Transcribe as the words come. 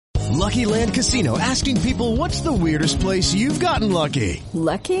Lucky Land Casino, asking people, what's the weirdest place you've gotten lucky?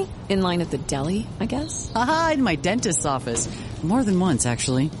 Lucky? In line at the deli, I guess? Aha, in my dentist's office. More than once,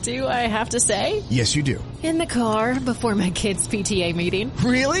 actually. Do I have to say? Yes, you do. In the car before my kids' PTA meeting.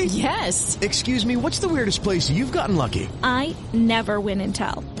 Really? Yes. Excuse me, what's the weirdest place you've gotten lucky? I never win and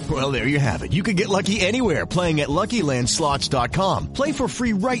tell. Well, there you have it. You can get lucky anywhere, playing at LuckyLandSlots.com. Play for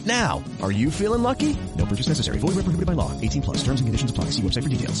free right now. Are you feeling lucky? No purchase necessary. Void where prohibited by law. 18 plus. Terms and conditions apply. See website for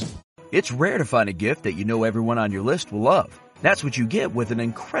details. It's rare to find a gift that you know everyone on your list will love. That's what you get with an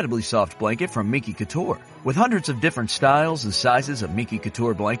incredibly soft blanket from Miki Couture. With hundreds of different styles and sizes of Miki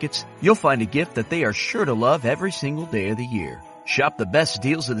Couture blankets, you'll find a gift that they are sure to love every single day of the year. Shop the best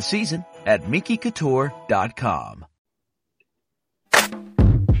deals of the season at MikiCouture.com.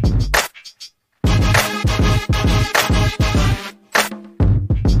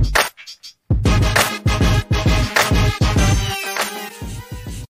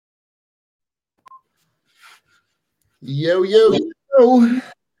 Yo, yo, yo.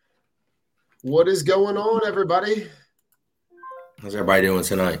 What is going on, everybody? How's everybody doing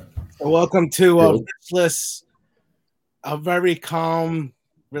tonight? Welcome to Listless, a very calm,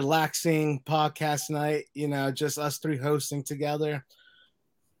 relaxing podcast tonight. You know, just us three hosting together.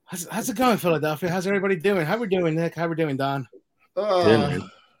 How's it going, Philadelphia? How's everybody doing? How we doing, Nick? How we doing, Don?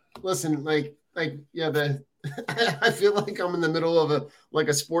 Listen, yeah, I feel like I'm in the middle of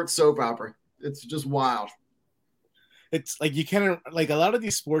a sports soap opera. It's just wild. It's like you can't, like, a lot of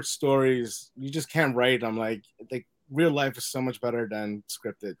these sports stories, you just can't write them. Like real life is so much better than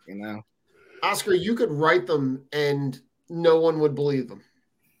scripted, you know? Oscar, you could write them and no one would believe them.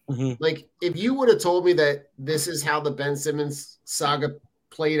 Mm-hmm. Like, if you would have told me that this is how the Ben Simmons saga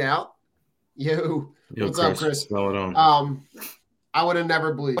played out, what's up, Chris? I would have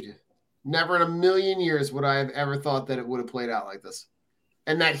never believed you. Never in a million years would I have ever thought that it would have played out like this.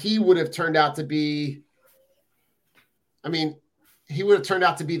 And that he would have turned out to be, he would have turned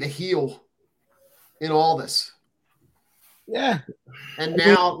out to be the heel in all this. Yeah. And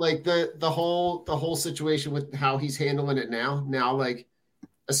now, like, the whole situation with how he's handling it now, like,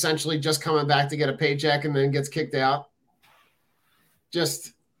 essentially just coming back to get a paycheck and then gets kicked out. It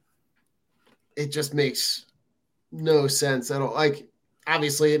just makes no sense at all. Like,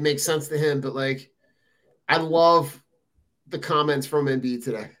 obviously it makes sense to him, but, like, I love the comments from Embiid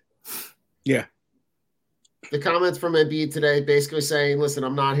today. Yeah. The comments from Embiid today basically saying, listen,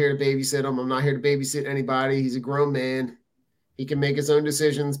 I'm not here to babysit him. I'm not here to babysit anybody. He's a grown man. He can make his own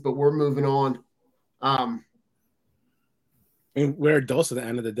decisions, but we're moving on. We're adults at the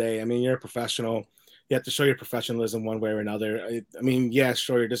end of the day. I mean, you're a professional. You have to show your professionalism one way or another. Yeah,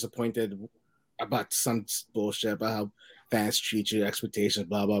 sure, you're disappointed about some bullshit about how fans treat you, expectations,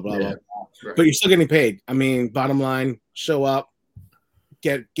 blah, blah, blah, blah. Right. But you're still getting paid. I mean, bottom line, show up,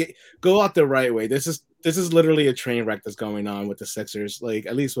 go out the right way. This is literally a train wreck that's going on with the Sixers, like,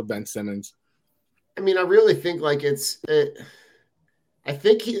 at least with Ben Simmons. I mean, I really think, like, I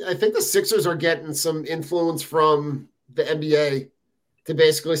think the Sixers are getting some influence from the NBA to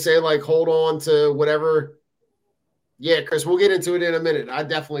basically say, like, hold on to whatever. Yeah, Chris, we'll get into it in a minute. I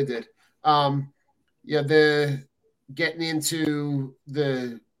definitely did. The getting into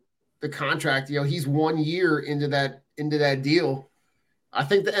the contract, he's 1 year into that deal. I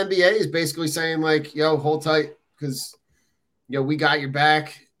think the NBA is basically saying, like, hold tight because, we got your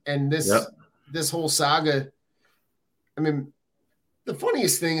back. And this whole saga, I mean, the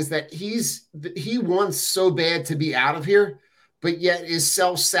funniest thing is that he wants so bad to be out of here, but yet is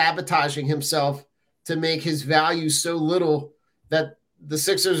self-sabotaging himself to make his value so little that the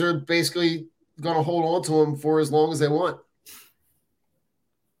Sixers are basically going to hold on to him for as long as they want.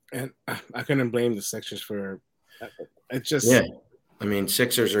 And I couldn't blame the Sixers for it. I mean,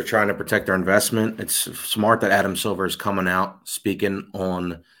 Sixers are trying to protect their investment. It's smart that Adam Silver is coming out speaking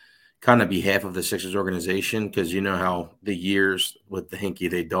on kind of behalf of the Sixers organization because you know how the years with the Hinkie,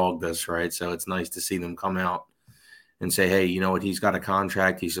 they dogged us, right? So it's nice to see them come out and say, hey, you know what? He's got a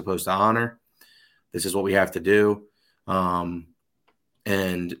contract he's supposed to honor. This is what we have to do. And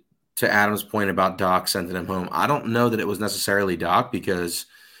to Adam's point about Doc sending him home, I don't know that it was necessarily Doc because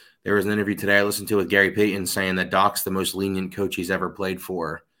there was an interview today I listened to with Gary Payton saying that Doc's the most lenient coach he's ever played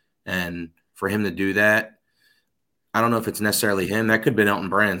for. And for him to do that, I don't know if it's necessarily him. That could have been Elton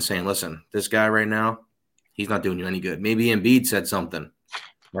Brand saying, listen, this guy right now, he's not doing you any good. Maybe Embiid said something,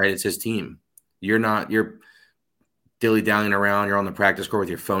 right? It's his team. You're dilly-dallying around. You're on the practice court with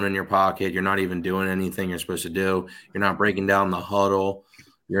your phone in your pocket. You're not even doing anything you're supposed to do. You're not breaking down the huddle.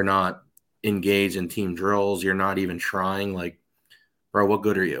 You're not engaged in team drills. You're not even trying. Like, bro, what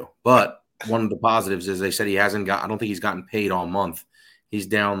good are you? But one of the positives is they said I don't think he's gotten paid all month.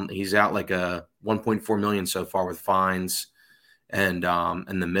 He's out like a 1.4 million so far with fines and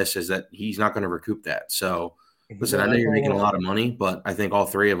the misses that he's not going to recoup that. So listen, I know you're making a lot of money, but I think all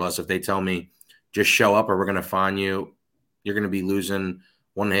three of us, if they tell me just show up or we're going to fine you, you're going to be losing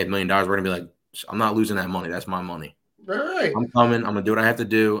 $1.5 million. We're going to be like, I'm not losing that money. That's my money. Right. I'm coming. I'm going to do what I have to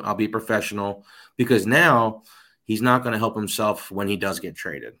do. I'll be professional, because now he's not going to help himself when he does get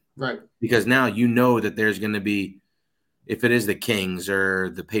traded. Right. Because now you know that there's going to be, if it is the Kings or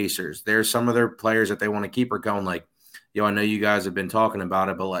the Pacers, there's some other players that they want to keep, are going like, yo, I know you guys have been talking about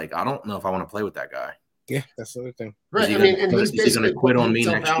it, but like, I don't know if I want to play with that guy. Yeah, that's the other thing. Right. And he's going to quit on me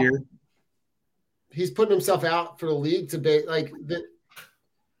next year. He's putting himself out for the league to be like that.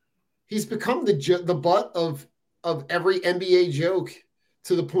 He's become the butt of every NBA joke,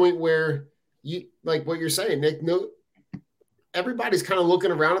 to the point where you, like what you're saying, Nick, no, everybody's kind of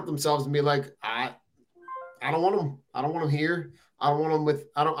looking around at themselves and be like, I don't want him. I don't want him here. I don't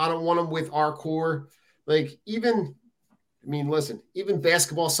want him with our core. Like, even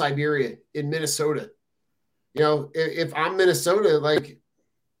Basketball Siberia in Minnesota, if I'm Minnesota, like,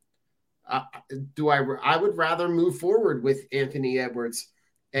 I would rather move forward with Anthony Edwards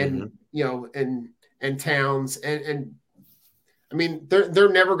and, and Towns. And I mean, they're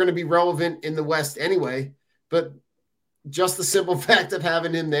never going to be relevant in the West anyway, but just the simple fact of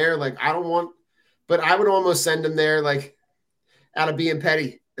having him there, like, but I would almost send him there, like, out of being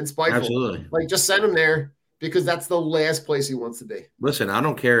petty and spiteful. Absolutely. Like, just send him there, because that's the last place he wants to be. Listen, I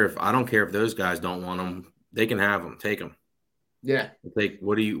don't care if those guys don't want him. They can have him. Take him. Yeah. Like,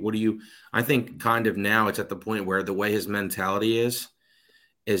 what do you? I think kind of now it's at the point where the way his mentality is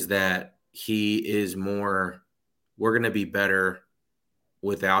that he is more, we're going to be better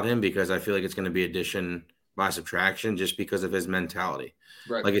without him, because I feel like it's going to be addition by subtraction, just because of his mentality.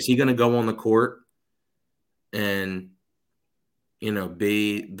 Right. Like, is he going to go on the court and,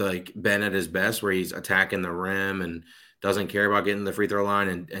 be like Ben at his best, where he's attacking the rim and doesn't care about getting the free throw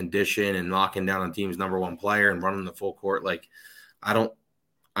line and dishing and locking down a team's number one player and running the full court? Like, I don't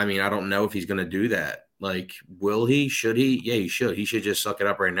know if he's going to do that. Like, will he? Should he? Yeah, he should. He should just suck it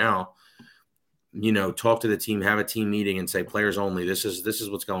up right now. Talk to the team, have a team meeting, and say, players only. This is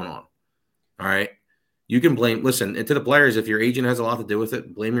what's going on. All right. You can listen, and to the players, if your agent has a lot to do with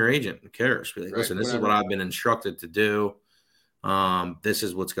it, blame your agent. Who cares? Be like, listen, this is what I've been instructed to do. This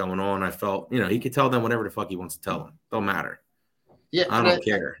is what's going on. I felt, he could tell them whatever the fuck he wants to tell them. Don't matter. Yeah. I don't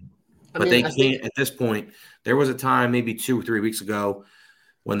care. But they can't, at this point. There was a time maybe 2 or 3 weeks ago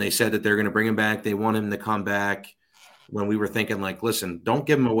when they said that they're going to bring him back. They want him to come back, when we were thinking, like, listen, don't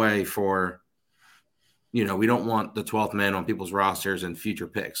give him away for, we don't want the 12th man on people's rosters and future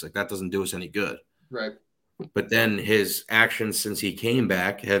picks. Like, that doesn't do us any good. Right. But then his actions since he came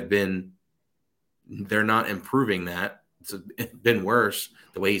back they're not improving that. It's been worse.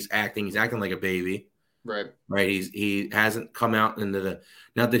 The way he's acting like a baby. Right. Right. He hasn't come out into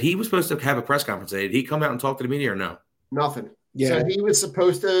now that he was supposed to have a press conference today. Did he come out and talk to the media or no? Nothing. Yeah. So he was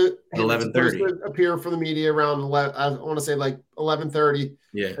supposed to 11:30 appear for the media around 11. I want to say like 11:30.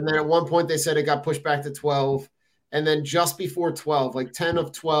 Yeah. And then at one point they said it got pushed back to 12. And then just before 12, like 10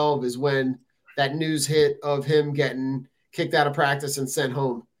 of 12 is when that news hit of him getting kicked out of practice and sent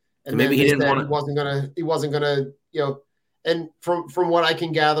home. And maybe he didn't want to. He wasn't gonna, and from what I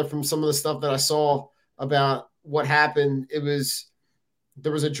can gather from some of the stuff that I saw about what happened,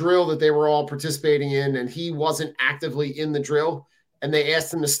 there was a drill that they were all participating in, and he wasn't actively in the drill. And they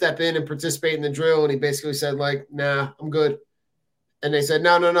asked him to step in and participate in the drill, and he basically said, like, nah, I'm good. And they said,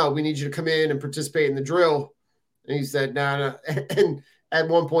 no, we need you to come in and participate in the drill. And he said, no. And at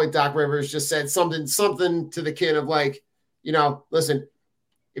one point, Doc Rivers just said something to the kin of, like, listen,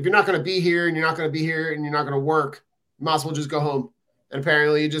 if you're not going to be here and you're not going to be here and you're not going to work, you might as well just go home. And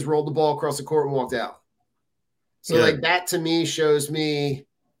apparently he just rolled the ball across the court and walked out. So, like, that to me shows me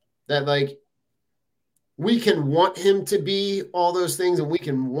that, like, we can want him to be all those things, and we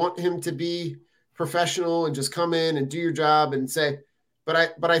can want him to be professional and just come in and do your job and say, but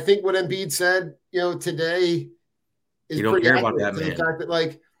I think what Embiid said, today is you don't pretty care accurate about that, to man. the fact that,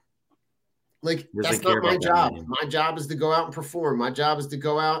 like that's not my job. My job is to go out and perform. My job is to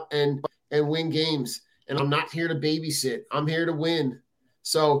go out and win games. And I'm not here to babysit. I'm here to win.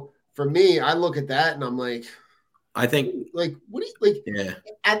 So for me, I look at that and I'm like, I think, like, what do you like? Yeah.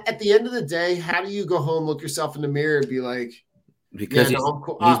 At the end of the day, how do you go home, look yourself in the mirror, and be like, because I'm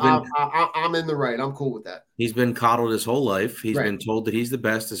cool. I'm in the right. I'm cool with that. He's been coddled his whole life. He's Right. been told that he's the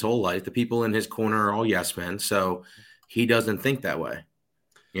best his whole life. The people in his corner are all yes men. So he doesn't think that way.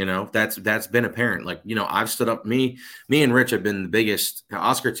 That's been apparent. Like, I've stood up. Me and Rich have been the biggest,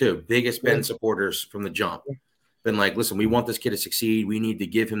 Oscar too, biggest Ben supporters from the jump. been like, listen, we want this kid to succeed. We need to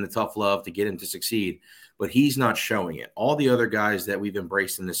give him the tough love to get him to succeed. But he's not showing it. All the other guys that we've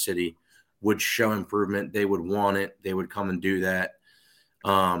embraced in the city would show improvement. They would want it. They would come and do that.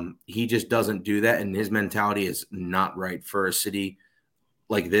 He just doesn't do that. And his mentality is not right for a city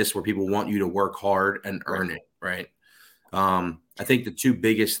like this where people want you to work hard and earn it, right? I think the two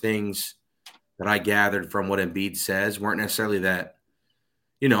biggest things that I gathered from what Embiid says weren't necessarily that,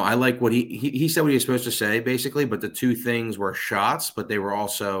 I like what he said what he was supposed to say, basically, but the two things were shots, but they were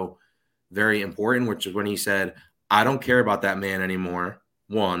also very important, which is when he said, I don't care about that man anymore,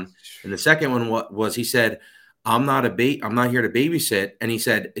 one. And the second one was he said, I'm not here to babysit. And he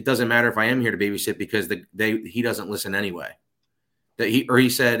said, it doesn't matter if I am here to babysit because he doesn't listen anyway. He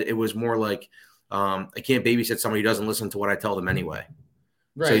said it was more like, I can't babysit somebody who doesn't listen to what I tell them anyway.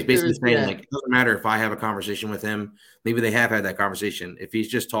 Right. So he's basically saying, like, it doesn't matter if I have a conversation with him. Maybe they have had that conversation. If he's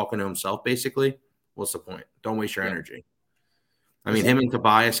just talking to himself, basically, what's the point? Don't waste your energy. I mean, him and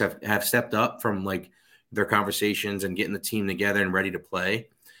Tobias have stepped up from, like, their conversations and getting the team together and ready to play.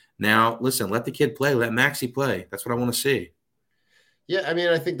 Now, listen, let the kid play. Let Maxey play. That's what I want to see. Yeah, I mean,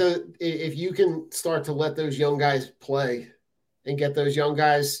 I think if you can start to let those young guys play and get those young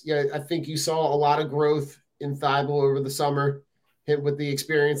guys, I think you saw a lot of growth in Thibault over the summer with the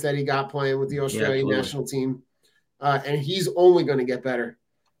experience that he got playing with the Australian national team. And he's only going to get better.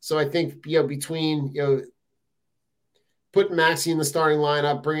 So I think, between, putting Maxey in the starting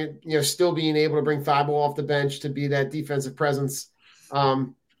lineup, still being able to bring Thibault off the bench to be that defensive presence.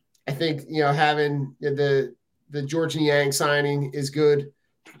 I think, having the George Niang signing is good.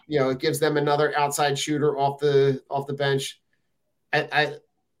 It gives them another outside shooter off the bench. I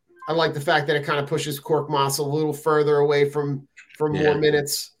like the fact that it kind of pushes Korkmaz a little further away from more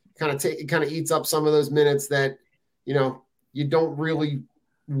minutes, kind of eats up some of those minutes that, you don't really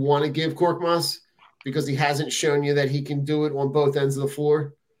want to give Korkmaz because he hasn't shown you that he can do it on both ends of the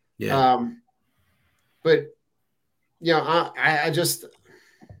floor. Yeah. But,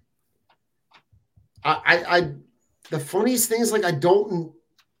 the funniest thing is, like, I don't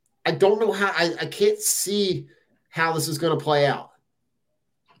know how I can't see how this is going to play out.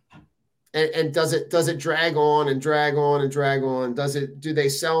 And does it drag on and drag on and drag on? Do they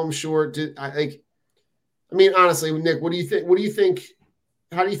sell him short? Honestly, Nick, what do you think?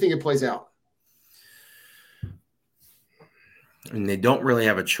 How do you think it plays out? I mean, they don't really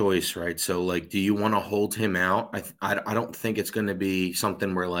have a choice, right? So, like, do you want to hold him out? I don't think it's going to be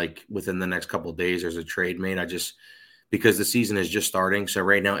something where, like, within the next couple of days there's a trade made. Because the season is just starting. So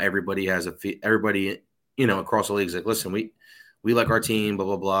right now everybody across the league is like, listen, we like our team, blah,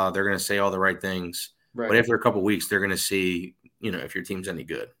 blah, blah. They're going to say all the right things. Right. But after a couple of weeks, they're going to see, if your team's any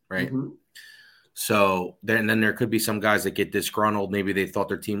good, right? Mm-hmm. So then there could be some guys that get disgruntled. Maybe they thought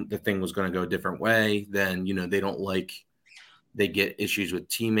the thing was going to go a different way. Then, they get issues with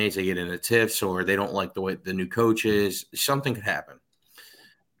teammates. They get into tiffs, or they don't like the way the new coach is. Something could happen.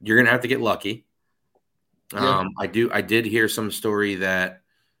 You're going to have to get lucky. Yeah. I did hear some story that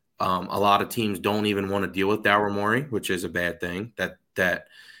a lot of teams don't even want to deal with Daryl Morey, which is a bad thing, that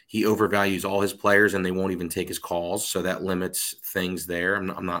he overvalues all his players and they won't even take his calls. So that limits things there.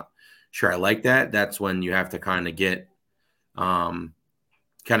 I'm not sure I like that. That's when you have to kind of get Elton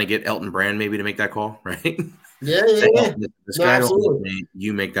Brand maybe to make that call, right? Yeah. This guy don't make,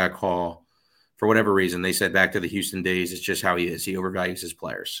 you make that call for whatever reason. They said back to the Houston days, it's just how he is. He overvalues his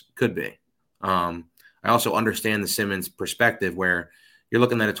players. Could be. I also understand the Simmons perspective where you're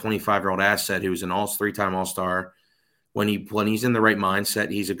looking at a 25-year-old asset who's an three-time All-Star. When he's in the right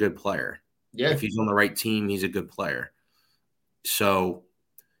mindset, he's a good player. Yeah. If he's on the right team, he's a good player. So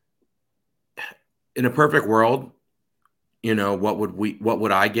in a perfect world, what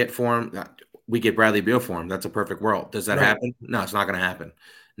would I get for him? We get Bradley Beal for him. That's a perfect world. Does that happen? No, it's not going to happen.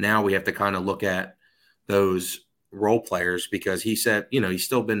 Now we have to kind of look at those role players because he said, he's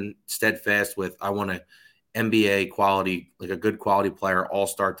still been steadfast with, I want an NBA quality, like a good quality player,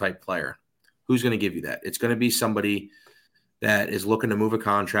 all-star type player. Who's going to give you that? It's going to be somebody that is looking to move a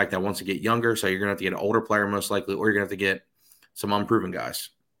contract that wants to get younger. So you're going to have to get an older player most likely, or you're going to have to get some unproven guys.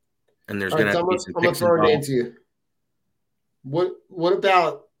 And there's going to have to be some picks involved. I'm going to throw it into you. What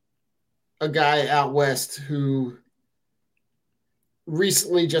about a guy out west who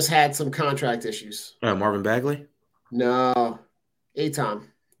recently just had some contract issues? Marvin Bagley? No,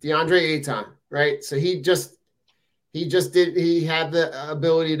 DeAndre Ayton, right? So he had the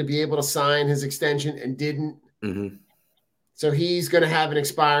ability to be able to sign his extension and didn't. Mm-hmm. So he's going to have an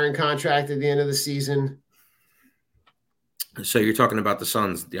expiring contract at the end of the season. So you're talking about the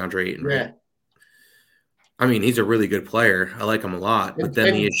Suns, DeAndre Ayton, right? Yeah. I mean, he's a really good player. I like him a lot. But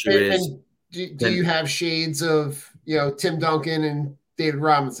then the issue is do you have shades of, Tim Duncan and David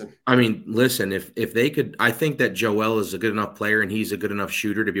Robinson? I mean, listen, if they could, I think that Joel is a good enough player and he's a good enough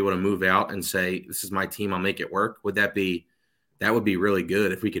shooter to be able to move out and say, this is my team, I'll make it work. That would be really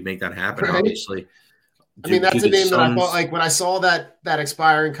good if we could make that happen, right? Obviously. I mean, that's a name that I thought, like when I saw that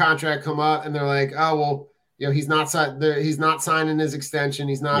expiring contract come up and they're like, oh, well, he's not signing his extension.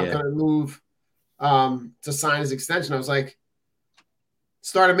 He's not going to move to sign his extension. I was like,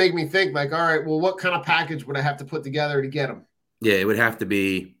 started making me think like, all right, well, what kind of package would I have to put together to get him? Yeah, it would have to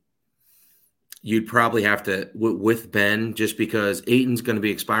be, you'd probably have to, with Ben, just because Ayton's going to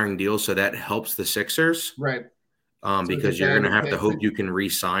be expiring deals, so that helps the Sixers. Right. Because you're going to have to hope you can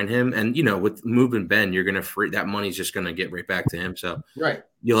re-sign him. And, with moving Ben, you're going to free – that money's just going to get right back to him. So right.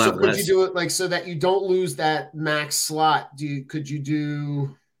 You'll have less. Could you do it like so that you don't lose that max slot? Could you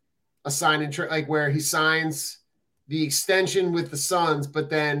do a sign and trade like where he signs the extension with the Suns, but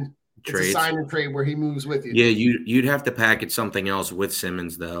then it's a sign and trade where he moves with you? Yeah, you'd have to package something else with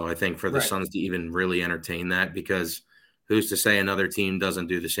Simmons, though, I think, for the Suns to even really entertain that, because who's to say another team doesn't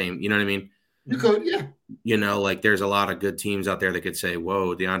do the same? You know what I mean? You could, yeah. Like there's a lot of good teams out there that could say,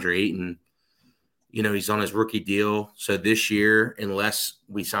 whoa, DeAndre Ayton, he's on his rookie deal. So this year, unless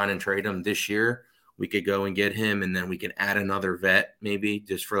we sign and trade him this year, we could go and get him, and then we can add another vet maybe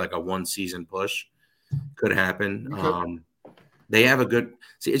just for like a one-season push. Could happen. They have a good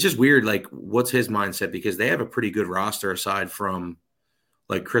 – see, it's just weird, like what's his mindset, because they have a pretty good roster aside from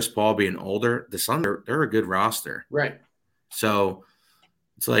like Chris Paul being older. The Suns, they're a good roster. Right. So –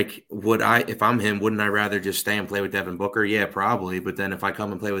 it's like, if I'm him, wouldn't I rather just stay and play with Devin Booker? Yeah, probably. But then if I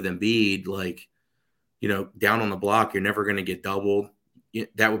come and play with Embiid, like, down on the block, you're never going to get doubled.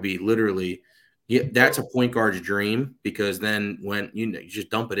 That would be literally, that's a point guard's dream, because then when you just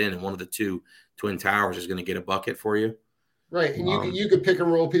dump it in and one of the two Twin Towers is going to get a bucket for you. Right. And you could pick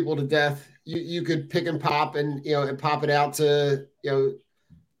and roll people to death. You could pick and pop and pop it out to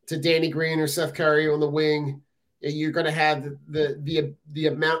Danny Green or Seth Curry on the wing. You're going to have the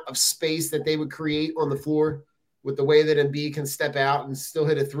amount of space that they would create on the floor with the way that Embiid can step out and still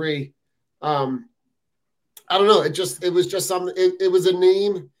hit a three. I don't know. It was just something. It was a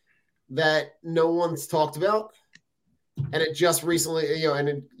name that no one's talked about, and it just recently,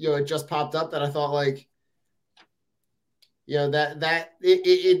 it just popped up that I thought like, that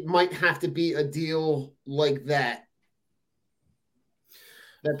it might have to be a deal like that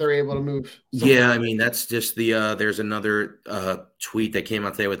they're able to move. Yeah, I mean, that's just there's another tweet that came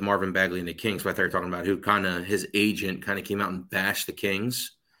out today with Marvin Bagley and the Kings, what they're talking about, who his agent came out and bashed the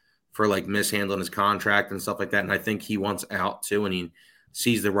Kings for like mishandling his contract and stuff like that. And I think he wants out too, and he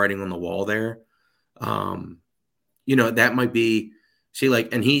sees the writing on the wall there. That might be,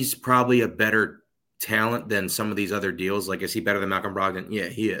 and he's probably a better talent than some of these other deals. Like, is he better than Malcolm Brogdon? Yeah,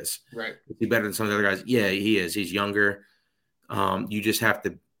 he is. Right. Is he better than some of the other guys? Yeah, he is. He's younger. You just have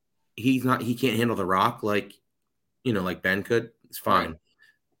to. He can't handle the rock like Ben could. It's fine. Right.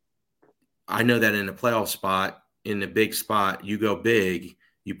 I know that in a playoff spot, in a big spot, you go big.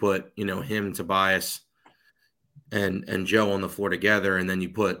 You put him, Tobias, and Joe on the floor together, and then you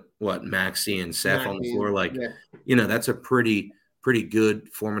put Maxey and Seth on the floor. Like that's a pretty good,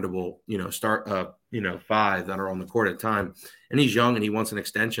 formidable start. Five that are on the court at a time. And he's young and he wants an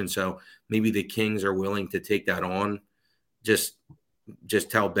extension, so maybe the Kings are willing to take that on. Just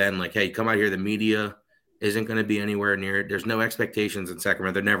tell Ben, like, hey, come out here. The media isn't going to be anywhere near it. There's no expectations in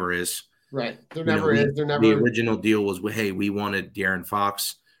Sacramento. There never is. Right. There never is. The original deal was, hey, we wanted De'Aaron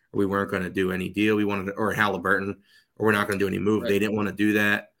Fox, or we weren't going to do any deal. We wanted, or Halliburton, or we're not going to do any move. Right. They didn't want to do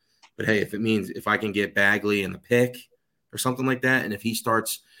that. But hey, if it means if I can get Bagley in the pick or something like that, and if he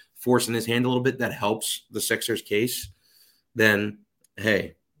starts forcing his hand a little bit, that helps the Sixers case, then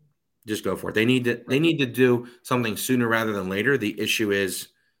hey, just go for it. They need to do something sooner rather than later. The issue is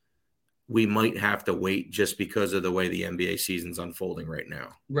we might have to wait just because of the way the NBA season's unfolding right now.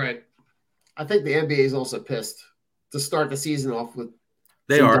 Right. I think the NBA is also pissed to start the season off with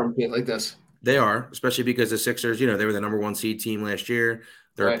like this. They are, especially because the Sixers, they were the number 1 seed team last year.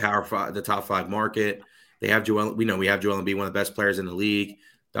 They're a Power 5, the top 5 market. They have Joel. We have Joel Embiid, one of the best players in the league.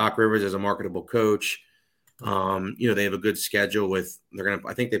 Doc Rivers is a marketable coach. They have a good schedule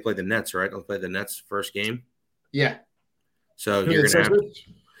I think they play the Nets, right? They'll play the Nets first game. Yeah. So you're going to have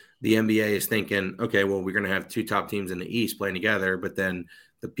the NBA is thinking, okay, well, we're going to have 2 top teams in the East playing together, but then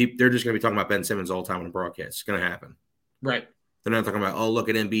they're just going to be talking about Ben Simmons all the time on the broadcast. It's going to happen. Right. They're not talking about, oh, look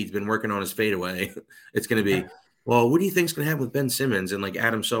at Embiid's been working on his fadeaway. It's going to be, well, what do you think's going to happen with Ben Simmons? And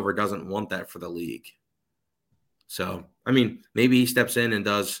Adam Silver doesn't want that for the league. So, I mean, maybe he steps in and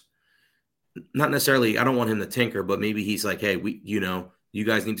does not necessarily, I don't want him to tinker, but maybe he's like, hey, You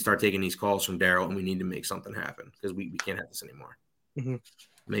guys need to start taking these calls from Daryl, and we need to make something happen because we can't have this anymore. Mm-hmm.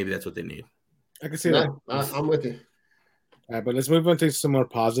 Maybe that's what they need. I can see that. I'm with you. All right, but let's move on to some more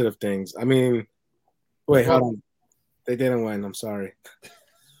positive things. I mean, wait, hold on. They didn't win. I'm sorry.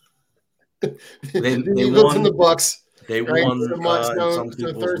 They Eagles and the Bucks. They right? won. So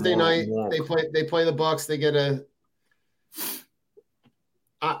Thursday night they play the Bucks. They get a.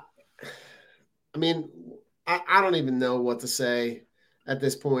 I mean, I don't even know what to say at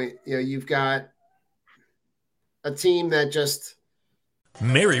this point. You know, you've got a team that just.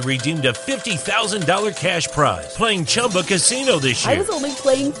 Mary redeemed a $50,000 cash prize playing Chumba Casino this year. I was only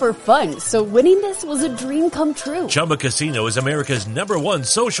playing for fun, so winning this was a dream come true. Chumba Casino is America's #1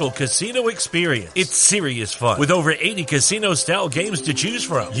 social casino experience. It's serious fun. With over 80 casino-style games to choose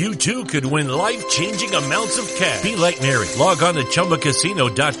from, you too could win life-changing amounts of cash. Be like Mary. Log on to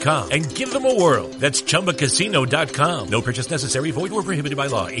ChumbaCasino.com and give them a whirl. That's ChumbaCasino.com. No purchase necessary. Void where prohibited by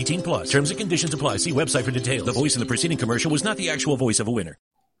law. 18+. Terms and conditions apply. See website for details. The voice in the preceding commercial was not the actual voice of a winner.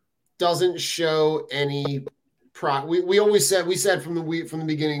 Doesn't show any we always said from the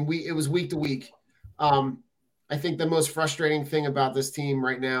beginning it was week to week. I think the most frustrating thing about this team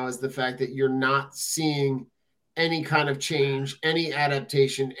right now is the fact that you're not seeing any kind of change, any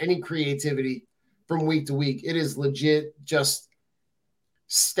adaptation, any creativity from week to week. It is legit just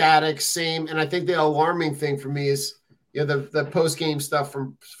static, same. And I think the alarming thing for me is the post game stuff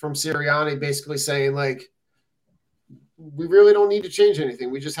from Sirianni basically saying like, we really don't need to change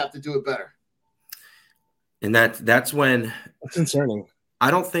anything. We just have to do it better. And that's when it's concerning. I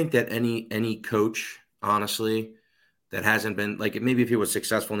don't think that any coach, honestly, that hasn't been like maybe if he was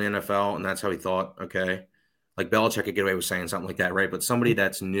successful in the NFL and that's how he thought, okay, like Belichick could get away with saying something like that, right? But somebody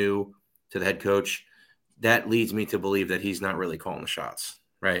that's new to the head coach, that leads me to believe that he's not really calling the shots,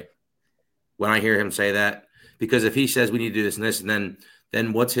 right? When I hear him say that, because if he says we need to do this and this, and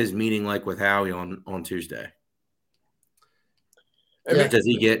then what's his meeting like with Howie on Tuesday? Yeah. Does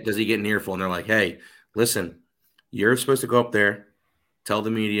he get an earful and they're like, hey, listen, you're supposed to go up there, tell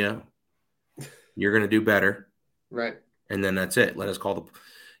the media you're going to do better. Right. And then that's it. Let us call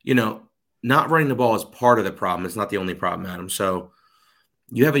not running the ball is part of the problem. It's not the only problem, Adam. So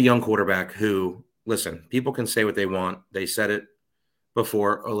you have a young quarterback who, listen, people can say what they want. They said it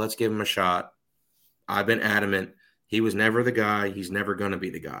before. Oh, let's give him a shot. I've been adamant. He was never the guy. He's never going to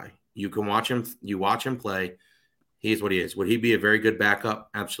be the guy. You can watch him. You watch him play. He's what he is. Would he be a very good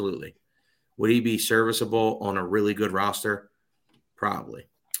backup? Absolutely. Would he be serviceable on a really good roster? Probably.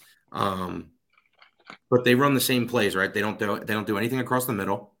 But they run the same plays, right? They don't do anything across the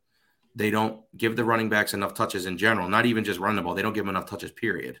middle. They don't give the running backs enough touches in general. Not even just run the ball. They don't give them enough touches,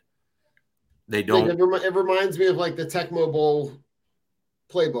 period. They don't. It reminds me of like the Tecmo Bowl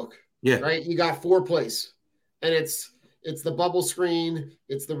playbook. Yeah. Right. You got 4 plays, and it's the bubble screen.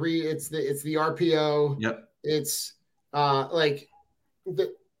 It's the RPO. Yep. It's the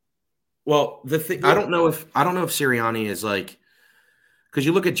thing. I don't know if Sirianni is like, because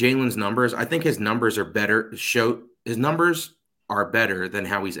you look at Jalen's numbers. I think his numbers are better. His numbers are better than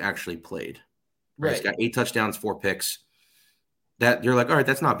how he's actually played. Right. He's got 8 touchdowns, 4 picks. That you're like, all right,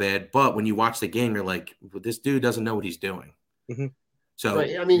 that's not bad. But when you watch the game, you're like, well, this dude doesn't know what he's doing. Mm-hmm. So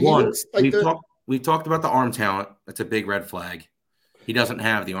right. I mean, we've talked about the arm talent. That's a big red flag. He doesn't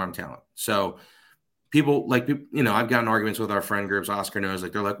have the arm talent. So people like, I've gotten arguments with our friend groups. Oscar knows,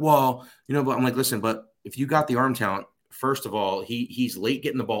 like, they're like, well, but I'm like, listen, but if you got the arm talent, first of all, he's late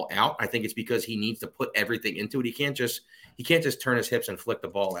getting the ball out. I think it's because he needs to put everything into it. He can't just turn his hips and flick the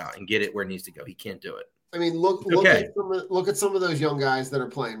ball out and get it where it needs to go. He can't do it. I mean, look at some of those young guys that are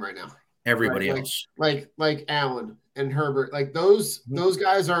playing right now. Everybody else, like Allen and Herbert, like those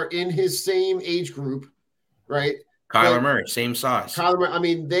guys are in his same age group, right? Kyler Murray, same size. I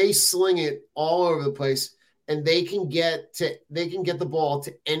mean, they sling it all over the place, and they can get the ball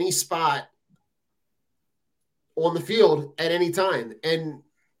to any spot on the field at any time. And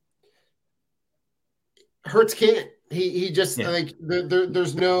Hurts can't. He just like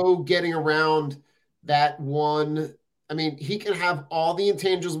there's no getting around that one. I mean, he can have all the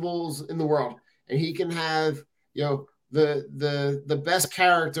intangibles in the world, and he can have the best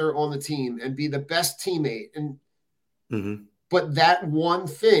character on the team and be the best teammate and. Mm-hmm. But that one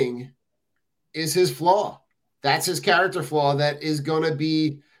thing is his flaw. That's his character flaw. That is going to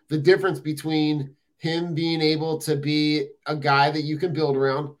be the difference between him being able to be a guy that you can build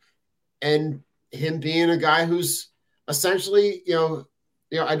around and him being a guy who's essentially,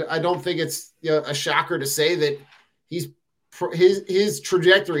 I don't think it's a shocker to say that his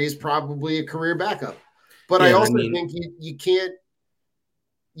trajectory is probably a career backup. But I also think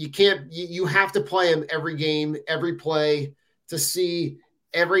you have to play him every game, every play to see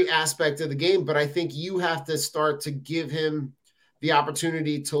every aspect of the game, but I think you have to start to give him the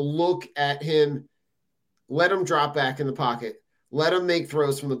opportunity to look at him, let him drop back in the pocket, let him make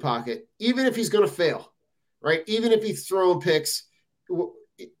throws from the pocket, even if he's going to fail, right? Even if he's throwing picks,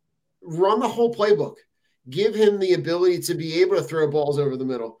 run the whole playbook. Give him the ability to be able to throw balls over the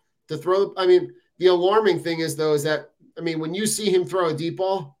middle, to throw. I mean, the alarming thing is, though, is that, I mean, when you see him throw a deep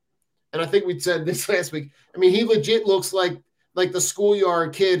ball, and I think we said this last week, I mean, he legit looks like the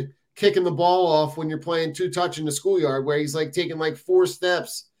schoolyard kid kicking the ball off when you're playing two-touch in the schoolyard, where he's like taking like 4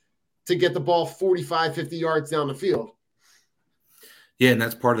 steps to get the ball 45, 50 yards down the field. Yeah, and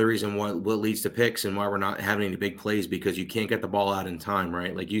that's part of the reason what leads to picks and why we're not having any big plays, because you can't get the ball out in time,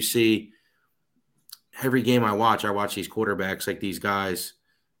 right? Like you see every game I watch these quarterbacks, like these guys,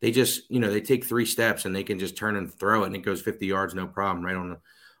 they just, they take 3 steps and they can just turn and throw it and it goes 50 yards, no problem, right on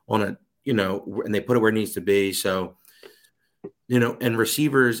a, and they put it where it needs to be. So, and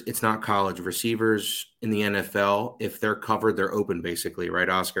receivers, it's not college. Receivers in the NFL, if they're covered, they're open basically, right,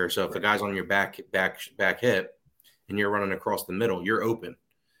 Oscar? So if the guy's on your back hip and you're running across the middle, you're open.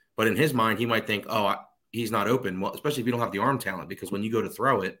 But in his mind, he might think, he's not open. Well, especially if you don't have the arm talent, because when you go to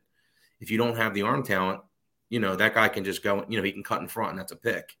throw it, if you don't have the arm talent, that guy can just go, he can cut in front and that's a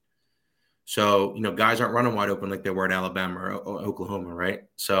pick. So, guys aren't running wide open like they were at Alabama or Oklahoma, right?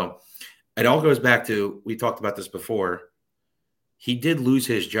 So it all goes back to, we talked about this before, he did lose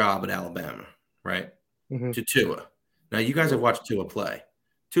his job at Alabama, right? Mm-hmm. To Tua. Now, you guys have watched Tua play.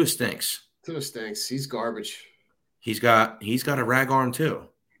 Tua stinks. Tua stinks. He's garbage. He's got a rag arm too.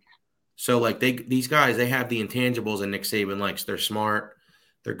 So, like, these guys, they have the intangibles that Nick Saban likes. They're smart.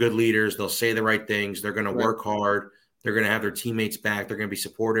 They're good leaders. They'll say the right things. They're going to work hard. They're going to have their teammates back. They're going to be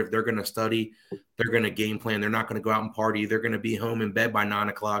supportive. They're going to study. They're going to game plan. They're not going to go out and party. They're going to be home in bed by 9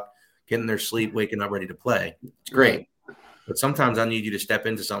 o'clock, getting their sleep, waking up, ready to play. It's great. But sometimes I need you to step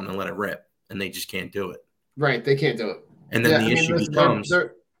into something and let it rip, and they just can't do it. Right. They can't do it. And then the issue becomes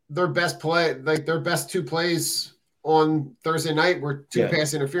their best play, like their best 2 plays on Thursday night were 2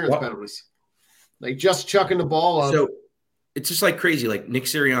 pass interference penalties. Like just chucking the ball up. So it's just like crazy. Like Nick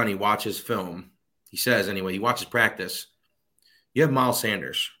Sirianni watches film. He says, anyway, he watches practice. You have Miles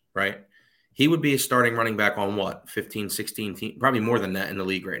Sanders, right? He would be a starting running back on what? 15, 16, probably more than that in the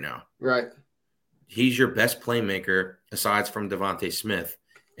league right now. Right. He's your best playmaker aside from Devontae Smith,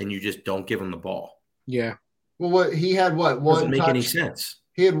 and you just don't give him the ball. Yeah. Well, he had one doesn't make touch. Any sense.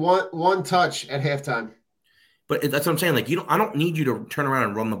 He had one touch at halftime. But that's what I'm saying. Like, I don't need you to turn around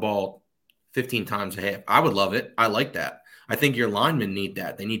and run the ball 15 times a half. I would love it. I like that. I think your linemen need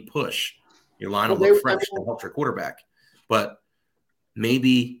that. They need push. Your line will look fresh to help your quarterback. But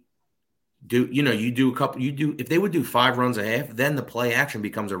maybe if they would do 5 runs a half, then the play action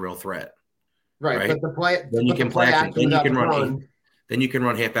becomes a real threat. Right. But the play then you can play action. Then you can run. Then you can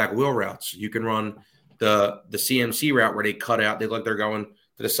run halfback wheel routes. You can run the CMC route where they cut out. They look, they're going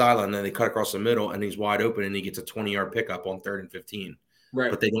to the sideline, and then they cut across the middle, and he's wide open, and he gets a 20-yard pickup on 3rd and 15.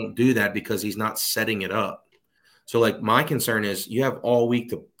 Right. But they don't do that because he's not setting it up. So, like, my concern is you have all week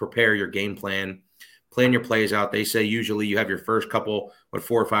to prepare your game plan, plan your plays out. They say usually you have your first couple,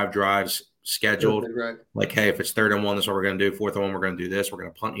 4 or 5 drives scheduled. Right. Like, hey, if it's 3rd and 1, this is what we're going to do. 4th and 1, we're going to do this. We're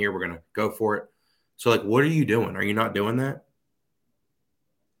going to punt here. We're going to go for it. So, like, what are you doing? Are you not doing that?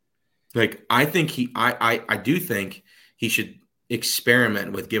 Like, I think I do think he should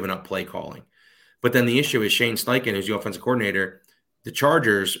experiment with giving up play calling. But then the issue is Shane Steichen, who's the offensive coordinator, the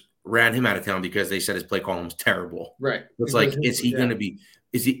Chargers ran him out of town because they said his play calling was terrible. Right. It's like, is he going to be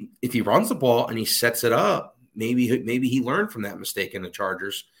 – if he runs the ball and he sets it up, maybe he learned from that mistake in the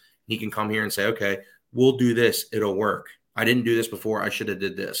Chargers. He can come here and say, okay, we'll do this. It'll work. I didn't do this before. I should have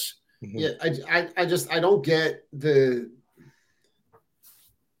did this. Yeah, I don't get the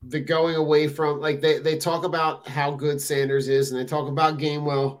going away from, like, they talk about how good Sanders is and they talk about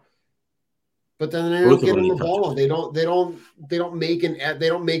Gainwell, but then they don't get on the ball. They don't make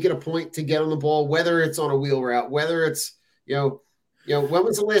it a point to get on the ball, whether it's on a wheel route, whether it's when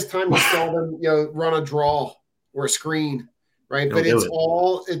was the last time you saw them run a draw or a screen, right? But it's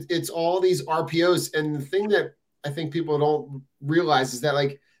all these RPOs, and the thing that I think people don't realize is that,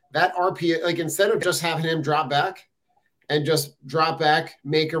 like, that RPO, like, instead of just having him drop back,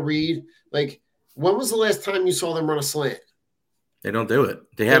 make a read, like, when was the last time you saw them run a slant? They don't do it.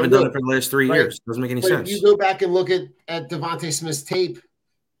 They haven't done it for the last 3 years. It doesn't make any sense. If you go back and look at Devontae Smith's tape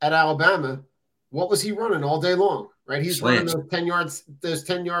at Alabama, what was he running all day long? Right? He's slants. running those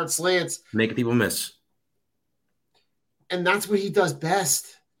 10-yard slants. Making people miss. And that's what he does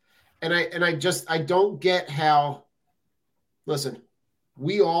best. And I don't get how, listen,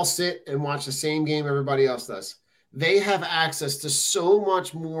 we all sit and watch the same game everybody else does. They have access to so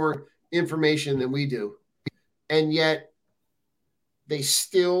much more information than we do. And yet they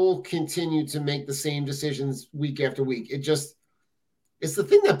still continue to make the same decisions week after week. It's the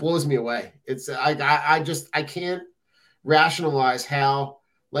thing that blows me away. I can't rationalize how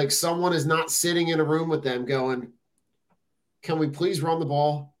like someone is not sitting in a room with them going, can we please run the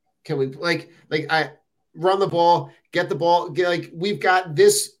ball? Can we run the ball, get the ball? We've got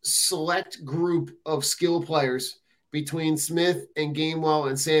this select group of skill players between Smith and Gainwell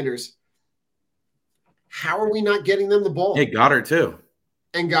and Sanders. How are we not getting them the ball? Hey, Goddard too.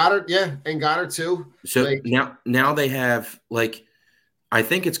 And Goddard too. So now they have I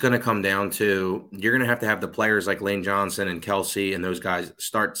think it's going to come down to you're going to have the players like Lane Johnson and Kelsey and those guys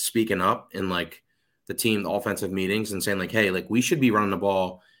start speaking up in the team, the offensive meetings and saying hey, we should be running the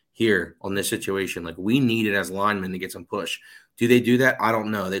ball here on this situation. We need it as linemen to get some push. Do they do that? I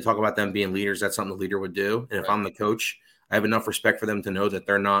don't know. They talk about them being leaders. That's something the leader would do. And if I'm the coach, I have enough respect for them to know that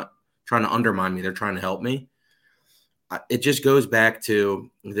they're not trying to undermine me. They're trying to help me. It just goes back to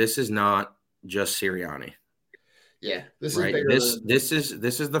this is not just Sirianni. Yeah, this right. This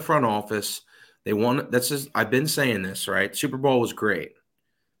is the front office. They want I've been saying this, right? Super Bowl was great,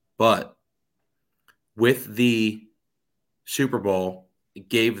 but with the Super Bowl, it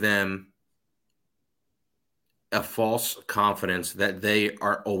gave them a false confidence that they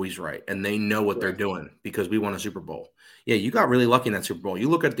are always right and they know what they're doing because we won a Super Bowl. Yeah, you got really lucky in that Super Bowl. You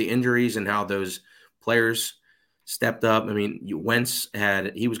look at the injuries and how those players stepped up. I mean, Wentz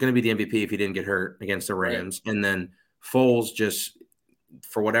he was going to be the MVP if he didn't get hurt against the Rams. Right. And then Foles just,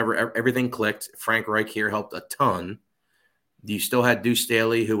 for whatever, everything clicked. Frank Reich here helped a ton. You still had Deuce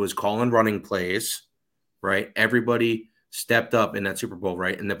Staley, who was calling running plays, right? Everybody stepped up in that Super Bowl,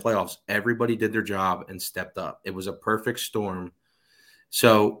 right? In the playoffs, everybody did their job and stepped up. It was a perfect storm.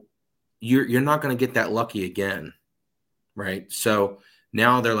 So you're not going to get that lucky again, right? So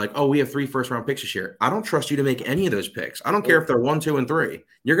now they're like, oh, we have 3 first-round picks this year. I don't trust you to make any of those picks. I don't care if they're 1, 2, and 3.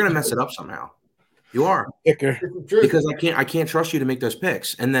 You're going to mess it up somehow. You are. Because I can't trust you to make those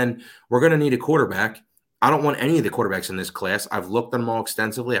picks. And then we're going to need a quarterback. I don't want any of the quarterbacks in this class. I've looked at them all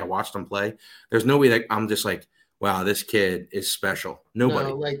extensively. I watched them play. There's no way that I'm just wow, this kid is special. Nobody.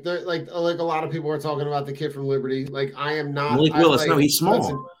 No, like a lot of people are talking about the kid from Liberty. I am not. Malik Willis. No, he's small.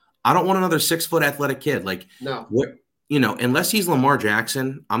 Listen, I don't want another 6-foot athletic kid. No. Unless he's Lamar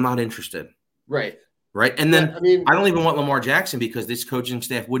Jackson, I'm not interested. Right. Right. And then I don't even want Lamar Jackson because this coaching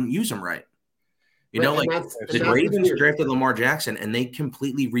staff wouldn't use him right. The Ravens drafted Lamar Jackson and they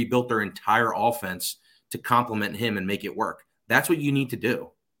completely rebuilt their entire offense to complement him and make it work. That's what you need to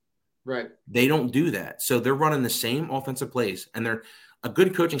do. Right. They don't do that. So they're running the same offensive plays. And a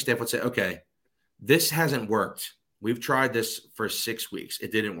good coaching staff would say, okay, this hasn't worked. We've tried this for 6 weeks.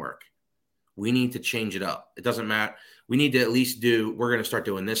 It didn't work. We need to change it up. It doesn't matter. We need to at least we're going to start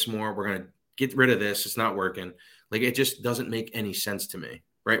doing this more. We're going to get rid of this. It's not working. It just doesn't make any sense to me.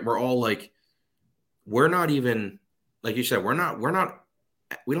 Right. We're all we're not even, like you said, we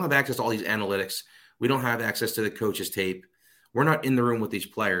don't have access to all these analytics. We don't have access to the coach's tape. We're not in the room with these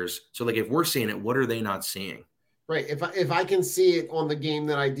players. So if we're seeing it, what are they not seeing? Right. If I can see it on the game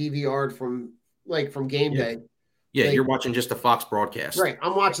that I DVR'd from game day. Yeah, you're watching just the Fox broadcast. Right.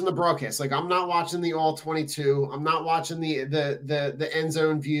 I'm watching the broadcast. I'm not watching the all 22. I'm not watching the end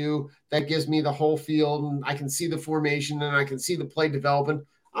zone view that gives me the whole field and I can see the formation and I can see the play developing.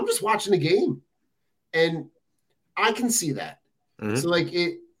 I'm just watching the game. And I can see that. Mm-hmm. So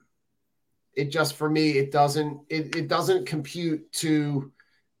it just, for me, it doesn't compute to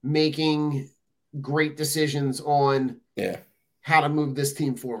making great decisions on how to move this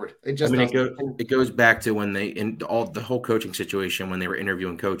team forward. It just it goes back to when the whole coaching situation, when they were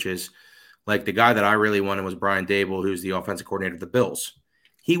interviewing coaches, the guy that I really wanted was Brian Dable, who's the offensive coordinator of the Bills.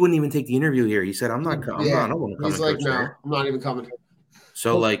 He wouldn't even take the interview here. He said, I don't want to come. He's no, I'm not even coming.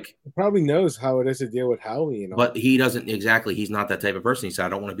 So he probably knows how it is to deal with Howie, but he doesn't exactly. He's not that type of person. He said, I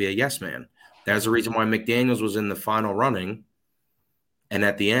don't want to be a yes man. That's the reason why McDaniels was in the final running. And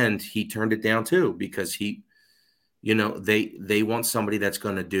at the end, he turned it down too, because they want somebody that's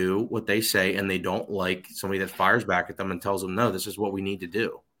going to do what they say. And they don't like somebody that fires back at them and tells them, no, this is what we need to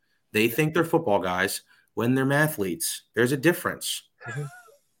do. They think they're football guys when they're mathletes. There's a difference.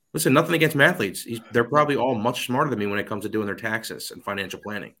 Listen, nothing against mathletes. They're probably all much smarter than me when it comes to doing their taxes and financial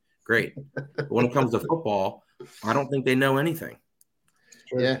planning. Great. But when it comes to football, I don't think they know anything.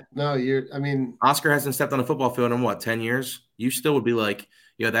 Yeah, no, Oscar hasn't stepped on a football field in 10 years? You still would be like,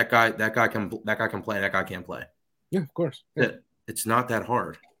 yeah, that guy can play, that guy can't play. Yeah, of course. Yeah. It's not that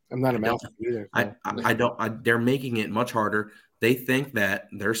hard. I'm not a math either. So. They're making it much harder. They think that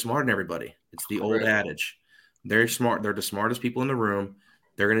they're smarter than everybody. It's the old adage. They're smart. They're the smartest people in the room.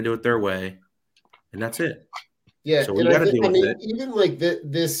 They're going to do it their way, and that's it. Yeah, so we got to deal with it. Even like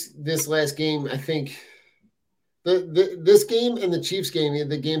this last game, I think this game and the Chiefs game,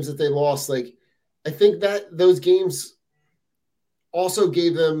 the games that they lost, like I think that those games also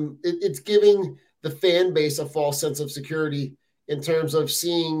gave them. It's giving the fan base a false sense of security in terms of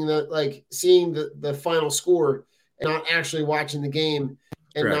seeing the final score and not actually watching the game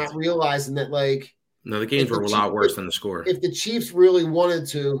and not realizing that no, the games were a lot worse than the score. If the Chiefs really wanted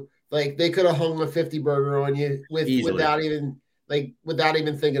to, like they could have hung a 50 burger on you without even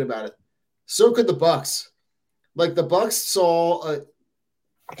thinking about it. So could the Bucs. Like the Bucs saw a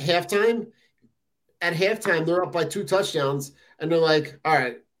halftime. At halftime, they're up by 2 touchdowns, and they're like, "All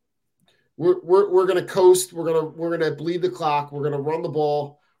right, we're gonna coast. We're gonna bleed the clock. We're gonna run the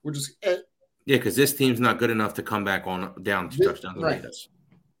ball. We're just because this team's not good enough to come back on down 2 touchdowns and beat us."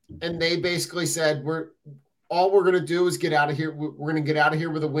 And they basically said, all we're going to do is get out of here. We're going to get out of here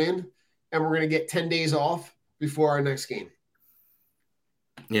with a win, and we're going to get 10 days off before our next game.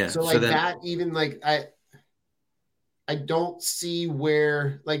 Yeah. So I don't see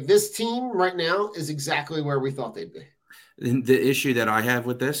where this team right now is exactly where we thought they'd be. The issue that I have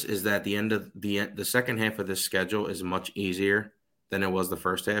with this is that the second half of this schedule is much easier than it was the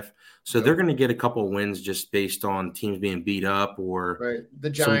first half. So they're going to get a couple of wins just based on teams being beat up or the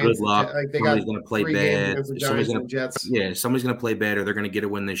Giants, some good luck. Somebody's going to play bad. Somebody's going to play bad, or they're going to get a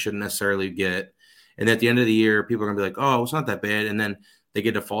win they shouldn't necessarily get. And at the end of the year, people are going to be like, "Oh, it's not that bad." And then they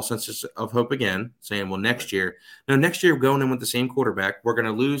get a false sense of hope again, saying, "Well, next year we're going in with the same quarterback. We're going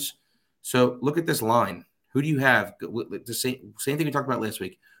to lose." So look at this line. Who do you have? The same thing we talked about last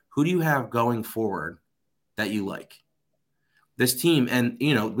week. Who do you have going forward that you like? This team, and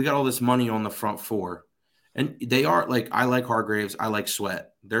we got all this money on the front four, and they are I like Hargraves, I like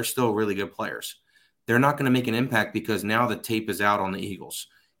Sweat. They're still really good players. They're not going to make an impact because now the tape is out on the Eagles.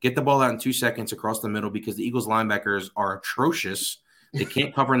 Get the ball out in 2 seconds across the middle because the Eagles linebackers are atrocious. They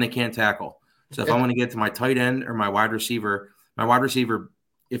can't cover and they can't tackle. So if I want to get to my tight end or my wide receiver,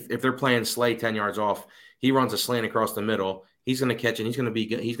 if they're playing Slay 10 yards off, he runs a slant across the middle. He's going to catch it. He's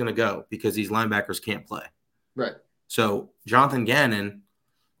going to go because these linebackers can't play. Right. So Jonathan Gannon,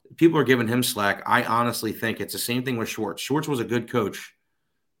 people are giving him slack. I honestly think it's the same thing with Schwartz. Schwartz was a good coach.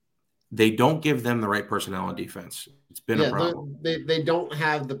 They don't give them the right personnel on defense. It's been a problem. They don't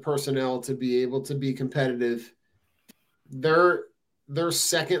have the personnel to be able to be competitive. Their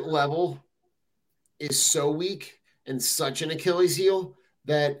second level is so weak and such an Achilles heel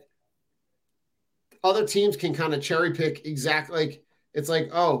that other teams can kind of cherry pick exactly. It's like,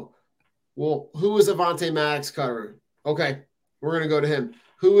 oh, well, who is Avonte Maddox covering? Okay, we're going to go to him.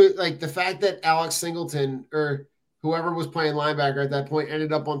 The fact that Alex Singleton or whoever was playing linebacker at that point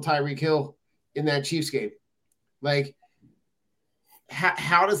ended up on Tyreek Hill in that Chiefs game.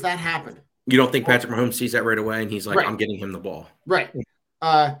 How does that happen? You don't think Patrick Mahomes sees that right away and he's like, right. I'm getting him the ball. Right.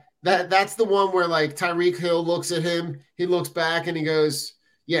 That's the one where Tyreek Hill looks at him, he looks back and he goes,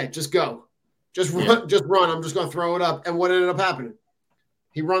 yeah, just go. Just run. I'm just going to throw it up. And what ended up happening?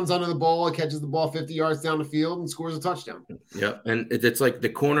 He runs under the ball, catches the ball 50 yards down the field, and scores a touchdown. Yeah, and it's like the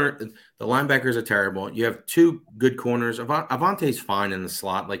linebackers are terrible. You have 2 good corners. Avonte's fine in the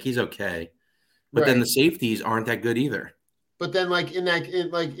slot. He's okay. But then the safeties aren't that good either. But then in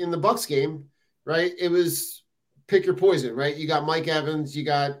the Bucs game, right, it was pick your poison, right? You got Mike Evans, you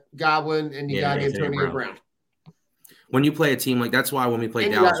got Godwin, and you got Antonio Brown. When you play a team that's why when we play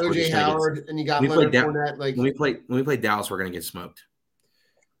Dallas, you got OJ Howard, and you got Leonard Fournette. When we play Dallas, we're going to get smoked.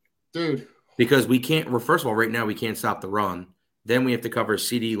 Dude. Because we can't – first of all, right now we can't stop the run. Then we have to cover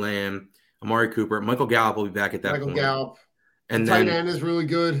CeeDee Lamb, Amari Cooper. Michael Gallup will be back at that point. Michael Gallup. And tight end is really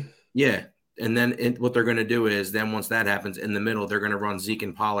good. Yeah. And then what they're going to do is then once that happens, in the middle, they're going to run Zeke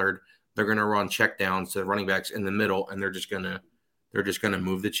and Pollard. They're going to run checkdowns to the running backs in the middle, and they're just going to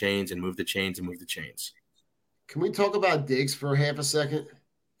move the chains and move the chains and move the chains. Can we talk about Diggs for half a second?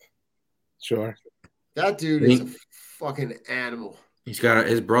 Sure. That dude is a fucking animal. He's got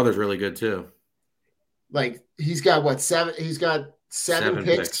his brother's really good too. He's got 7? He's got 7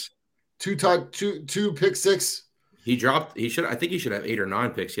 picks. 2 pick six. I think he should have 8 or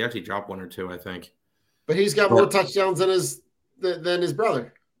 9 picks. He actually dropped 1 or 2, I think. But he's got more touchdowns than his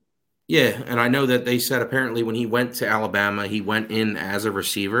brother. Yeah, and I know that they said apparently when he went to Alabama, he went in as a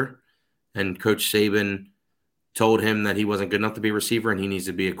receiver, and Coach Saban told him that he wasn't good enough to be a receiver and he needs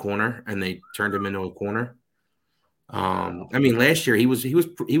to be a corner, and they turned him into a corner. Last year he was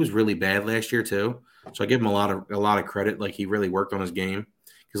really bad last year too. So I give him a lot of credit. He really worked on his game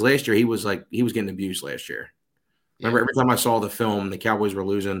because last year he was getting abused last year. Remember, every time I saw the film, the Cowboys were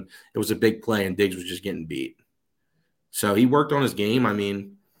losing. It was a big play and Diggs was just getting beat. So he worked on his game. I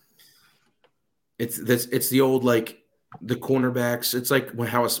mean, it's the old, like, the cornerbacks. It's like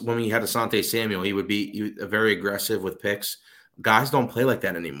when we had Asante Samuel, he would be very aggressive with picks. Guys don't play like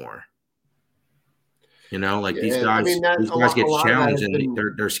that anymore. You know, like these guys get challenged and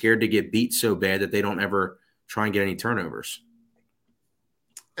they're scared to get beat so bad that they don't ever try and get any turnovers.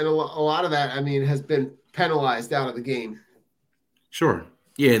 And a lot of that, I mean, has been penalized out of the game. Sure.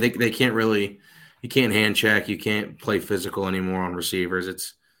 Yeah, they can't really – you can't hand check. You can't play physical anymore on receivers.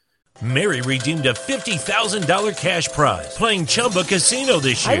 It's – Mary redeemed a $50,000 cash prize playing Chumba Casino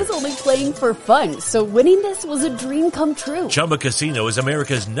this year. I was only playing for fun, so winning this was a dream come true. Chumba Casino is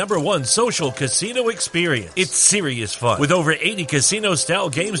America's #1 social casino experience. It's serious fun. With over 80 casino-style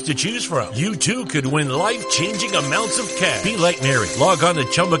games to choose from, you too could win life-changing amounts of cash. Be like Mary. Log on to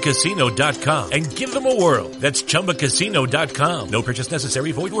ChumbaCasino.com and give them a whirl. That's ChumbaCasino.com. No purchase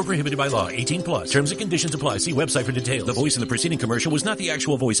necessary. Void or prohibited by law. 18+. Terms and conditions apply. See website for details. The voice in the preceding commercial was not the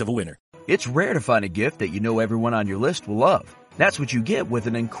actual voice of a winner. It's rare to find a gift that you know everyone on your list will love. That's what you get with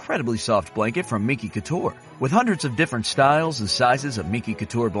an incredibly soft blanket from Miki Couture. With hundreds of different styles and sizes of Miki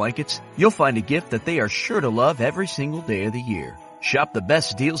Couture blankets, you'll find a gift that they are sure to love every single day of the year. Shop the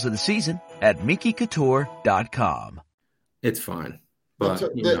best deals of the season at MikiCouture.com. It's fine. But,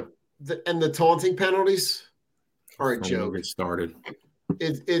 the taunting penalties are a joke. Get started.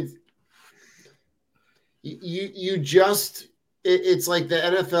 It's like the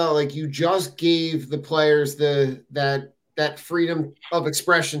NFL, like you just gave the players that freedom of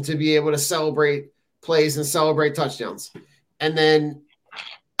expression to be able to celebrate plays and celebrate touchdowns. And then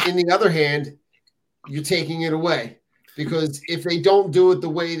in the other hand, you're taking it away because if they don't do it the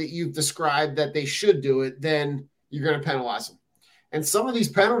way that you've described that they should do it, then you're going to penalize them. And some of these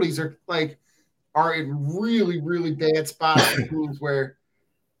penalties are in really, really bad spots for teams where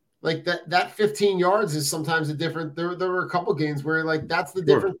like that 15 yards is sometimes a different. There were a couple games where like that's the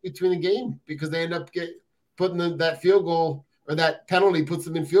difference between the game because they end up putting that field goal or that penalty puts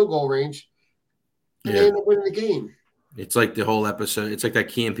them in field goal range, and they end up winning the game. It's like the whole episode. It's like that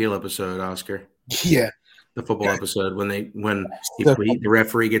Key and Peele episode, Oscar. Yeah, the football episode when the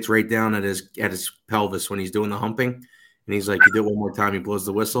referee gets right down at his pelvis when he's doing the humping, and he's like, "You do it one more time," he blows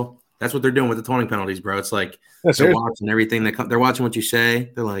the whistle. That's what they're doing with the taunting penalties, bro. It's like they're watching everything. They're watching what you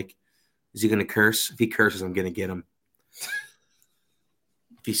say. They're like, is he going to curse? If he curses, I'm going to get him.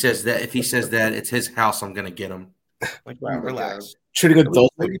 If he says that, it's his house, I'm going to get him. Like, wow, relax.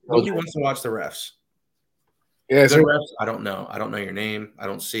 Nobody wants to watch the refs. Yeah, good refs. I don't know. I don't know your name. I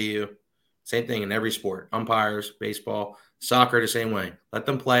don't see you. Same thing in every sport. Umpires, baseball, soccer, the same way. Let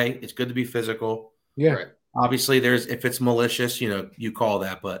them play. It's good to be physical. Yeah. Right. Obviously, if it's malicious, you call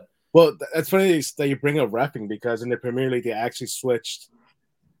that, but. Well, that's funny that you bring up reffing because in the Premier League they actually switched.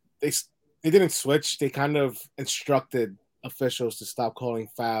 They didn't switch. They kind of instructed officials to stop calling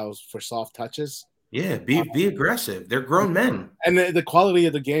fouls for soft touches. Yeah, be aggressive. They're grown men, and the quality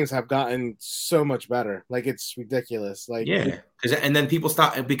of the games have gotten so much better. Like it's ridiculous. Like and then people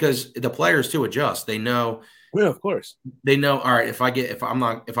stop because the players too adjust. They know. Yeah, of course. They know. All right, if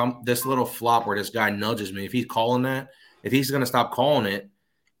I'm this little flop where this guy nudges me, if he's calling that, if he's going to stop calling it.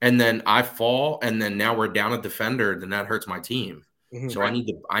 And then I fall, and then now we're down a defender, then that hurts my team. Mm-hmm. So I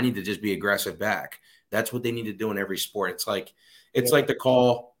need to just be aggressive back. That's what they need to do in every sport. It's like the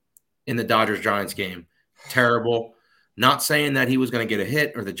call in the Dodgers-Giants game. Terrible. Not saying that he was going to get a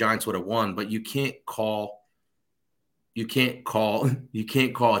hit or the Giants would have won, but you can't call a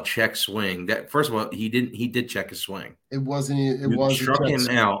check swing. That first of all, he did check his swing. You struck him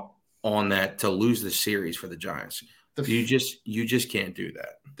out on that to lose the series for the Giants. You just can't do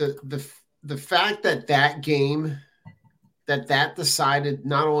that. The fact that game that decided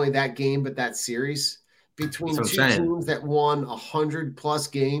not only that game but that series between two teams that won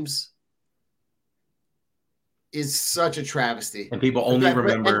 100+ games is such a travesty. And people only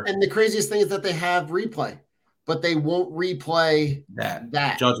remember. And the craziest thing is that they have replay, but they won't replay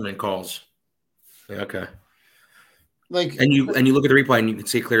that judgment calls. Yeah, okay. Like and you look at the replay and you can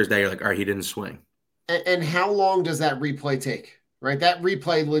see clear as day. You're like, all right, he didn't swing. And how long does that replay take? Right, that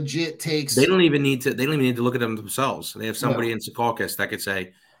replay legit takes. They don't even need to look at them themselves. They have somebody in Secaucus that could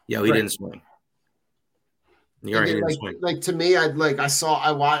say, "Yeah, he didn't swing." He didn't swing. Like to me, I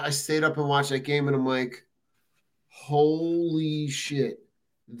stayed up and watched that game, and I'm like, "Holy shit!"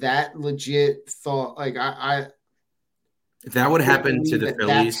 That legit thought. Like if that would happen to the Phillies,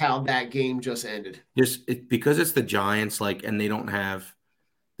 that's how that game just ended. Because it's the Giants, and they don't have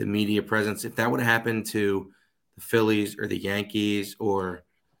the media presence. If that would happen to the Phillies or the Yankees or,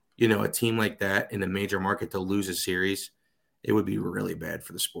 a team like that in a major market to lose a series, it would be really bad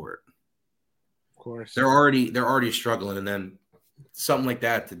for the sport. course. They're already struggling, and then something like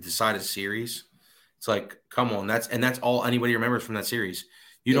that to decide a series. It's like, come on, that's all anybody remembers from that series.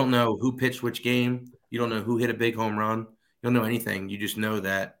 You don't know who pitched which game. You don't know who hit a big home run. You don't know anything. You just know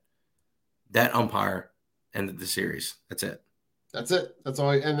that umpire ended the series. That's it. That's it. That's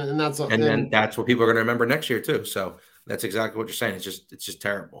all. And that's all. And then that's what people are going to remember next year too. So that's exactly what you're saying. It's just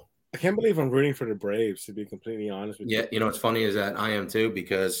terrible. I can't believe I'm rooting for the Braves, to be completely honest with you. Yeah, you know what's funny is that I am too,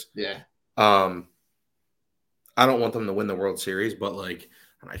 because I don't want them to win the World Series, but like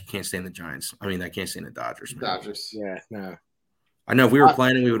I can't stand the Giants. I mean, I can't stand the Dodgers. Man. Dodgers. Yeah, no. I know if we were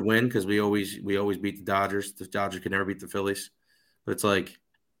playing, we would win because we always beat the Dodgers. The Dodgers could never beat the Phillies. But it's like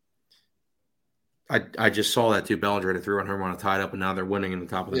I just saw that too. Bellinger had a 3-run home run tied up, and now they're winning in the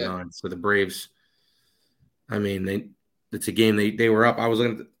top of the ninth. So the Braves, I mean, it's a game they were up. I was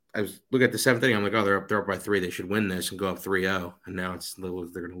looking at the seventh inning. I'm like, oh, they're up by 3. They should win this and go up 3-0. And now they're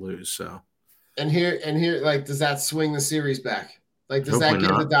going to lose. So and here, like, does that swing the series back? Like, does that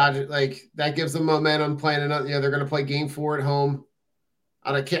give the Dodgers that gives them momentum playing another? They're going to play Game 4 at home.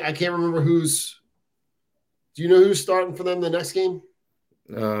 I can't remember who's. Do you know who's starting for them the next game?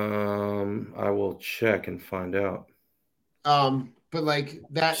 I will check and find out. But like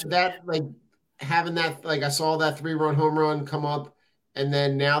that like having that, like I saw that 3-run home run come up, and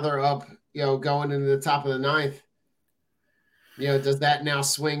then now they're up, going into the top of the ninth. Does that now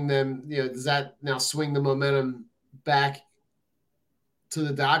swing them? Does that now swing the momentum back to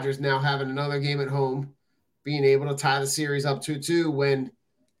the Dodgers now having another game at home, being able to tie the series up 2-2 when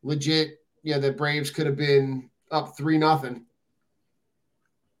legit, the Braves could have been up 3-0.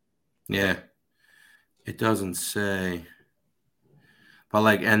 Yeah, it doesn't say, but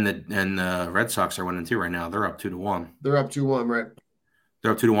like, and the Red Sox are winning too right now. They're up 2-1. They're up 2-1, right?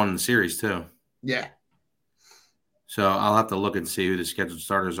 They're up 2-1 in the series too. Yeah. So I'll have to look and see who the scheduled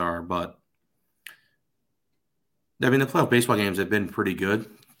starters are, but I mean the playoff baseball games have been pretty good.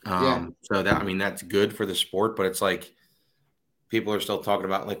 So that's good for the sport, but it's like people are still talking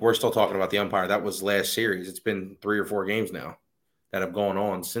about, like we're still talking about the umpire. That was last series. It's been 3 or 4 games now that have gone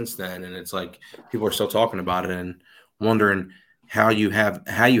on since then, and it's like people are still talking about it and wondering how you have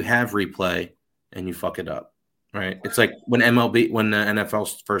replay and you fuck it up, right? It's like when the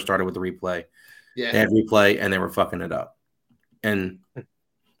NFL first started with the replay, they had replay and they were fucking it up. And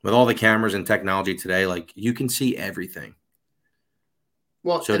with all the cameras and technology today, like you can see everything.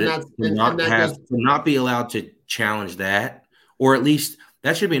 Well, so to not be allowed to challenge that, or at least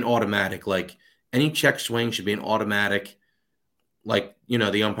that should be an automatic. Like any check swing should be an automatic. Like,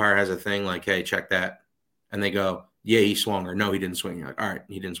 the umpire has a thing like, hey, check that. And they go, yeah, he swung, or no, he didn't swing. You're like, all right,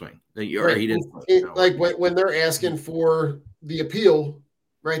 he didn't swing. Or he didn't swing. Like when they're asking for the appeal,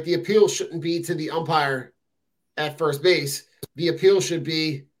 right? The appeal shouldn't be to the umpire at first base. The appeal should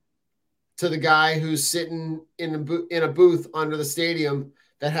be to the guy who's sitting in a booth under the stadium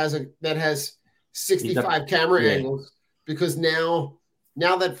that has 65 camera angles, because now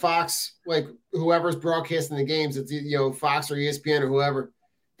that Fox, like whoever's broadcasting the games, it's Fox or ESPN or whoever,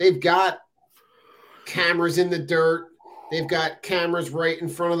 they've got cameras in the dirt. They've got cameras right in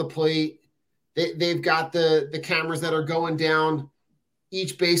front of the plate. They've got the cameras that are going down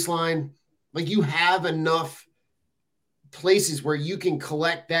each baseline. Like you have enough places where you can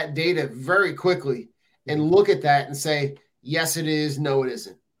collect that data very quickly and look at that and say, yes, it is. No, it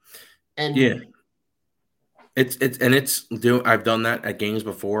isn't. And I've done that at games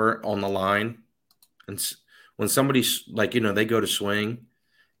before on the line. And when somebody's like, they go to swing,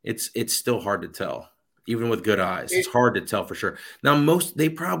 it's still hard to tell, even with good eyes. It's hard to tell for sure. Now, they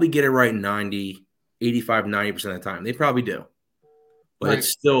probably get it right 85, 90% of the time. They probably do. But It's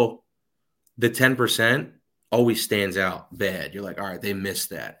still the 10% always stands out bad. You're like, all right, they missed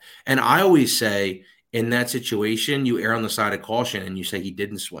that. And I always say in that situation, you err on the side of caution and you say he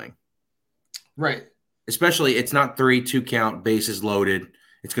didn't swing. Right. Especially it's not 3-2 count, bases loaded.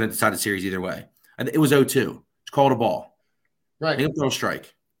 It's going to decide the series either way. It was 0-2. It's called a ball. Right. They can throw a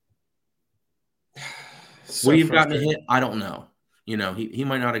strike. So would he have gotten a hit? I don't know. He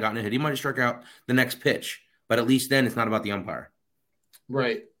might not have gotten a hit. He might have struck out the next pitch. But at least then it's not about the umpire.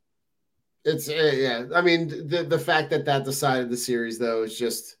 Right. It's I mean, the fact that decided the series though is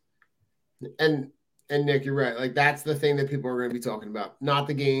just, and Nick, you're right. Like that's the thing that people are going to be talking about, not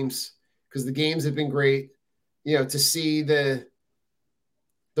the games, because the games have been great. To see the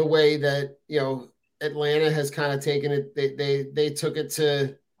way that Atlanta has kind of taken it. They took it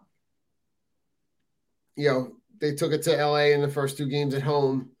to they took it to LA in the first 2 games at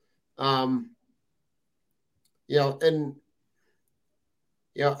home. I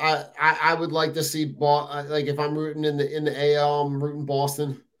would like to see like if I'm rooting in the AL, I'm rooting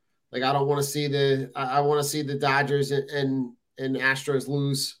Boston. Like I don't want to see I want to see the Dodgers and Astros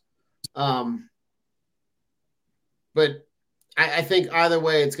lose. But I think either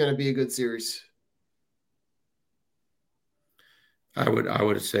way, it's going to be a good series. I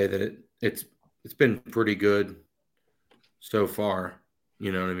would say that it's been pretty good so far.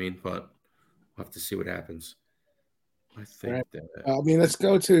 You know what I mean? But we'll have to see what happens. I think Right. that. Let's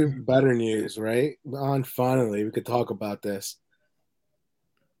go to better news, right? Finally, we could talk about this.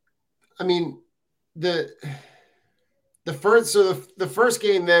 I mean, the first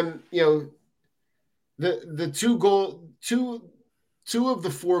game, then the two of the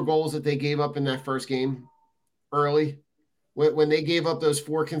 4 goals that they gave up in that first game early, when they gave up those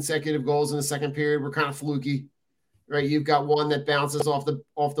 4 consecutive goals in the second period, were kind of fluky, right? You've got one that bounces off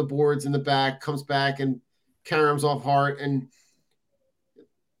the boards in the back, comes back and caroms off Hart, and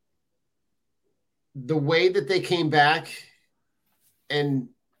the way that they came back and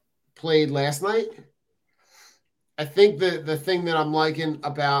played last night, I think the thing that I'm liking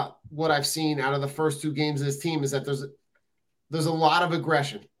about what I've seen out of the first 2 games of this team is that there's a lot of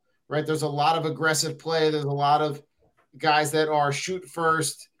aggression, right? There's a lot of aggressive play. There's a lot of guys that are shoot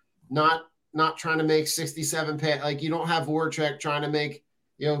first, not trying to make 67 like you don't have Voracek trying to make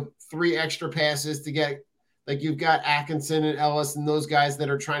 3 extra passes to get, like you've got Atkinson and Ellis and those guys that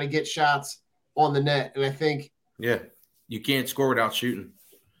are trying to get shots on the net. And I think you can't score without shooting.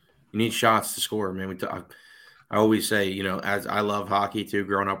 You need shots to score, man. I always say, as I love hockey too,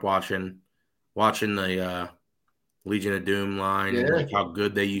 growing up watching the Legion of Doom line and like how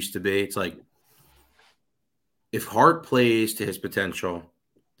good they used to be. It's like if Hart plays to his potential,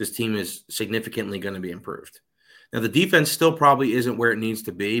 this team is significantly going to be improved. Now, the defense still probably isn't where it needs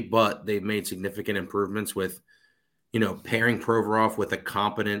to be, but they've made significant improvements with, pairing Provorov with a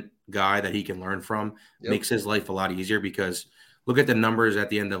competent guy that he can learn from. Makes his life a lot easier because look at the numbers at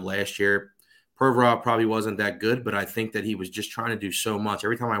the end of last year. Provorov probably wasn't that good, but I think that he was just trying to do so much.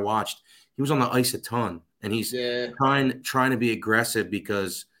 Every time I watched, he was on the ice a ton, and he's trying to be aggressive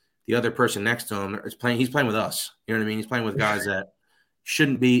because the other person next to him is playing. He's playing with us. You know what I mean? He's playing with guys that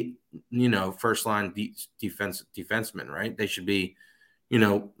shouldn't be, first line defensemen, right? They should be,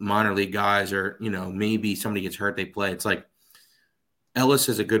 minor league guys, or maybe somebody gets hurt, they play. It's like Ellis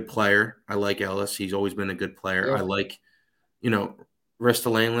is a good player. I like Ellis. He's always been a good player. Yeah. I like,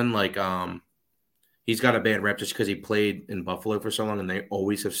 Ristolainen, like he's got a bad rep just because he played in Buffalo for so long, and they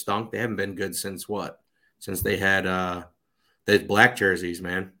always have stunk. They haven't been good since what? Since they had those black jerseys,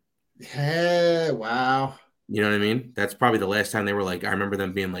 man. Yeah, wow. You know what I mean? That's probably the last time they were like, I remember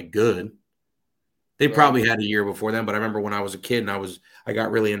them being like good. They probably had a year before then, but I remember when I was a kid and I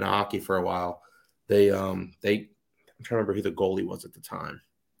got really into hockey for a while. I'm trying to remember who the goalie was at the time.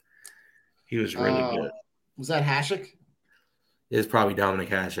 He was really good. Was that Hasek? It was probably Dominic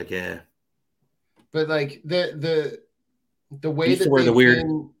Hasek, yeah. But like the way he used that to wear they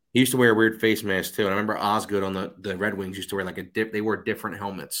he used to wear a weird face mask too. And I remember Osgood on the Red Wings used to wear they wore different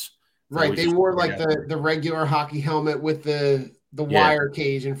helmets. Right, they wore like the regular hockey helmet with the wire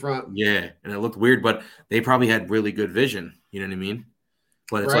cage in front. Yeah, and it looked weird, but they probably had really good vision. You know what I mean?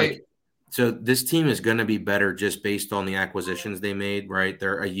 But it's like, so this team is going to be better just based on the acquisitions they made, right?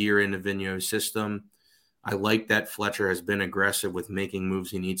 They're a year in the Vigneault system. I like that Fletcher has been aggressive with making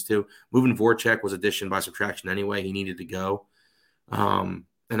moves he needs to. Moving Voracek was addition by subtraction anyway. He needed to go. And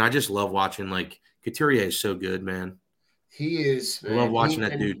I just love watching, like, Couturier is so good, man. He is. I love watching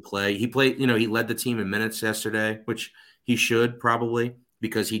that dude play. He played, he led the team in minutes yesterday, which he should probably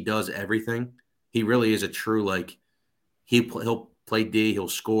because he does everything. He really is a true, like, he'll play D, he'll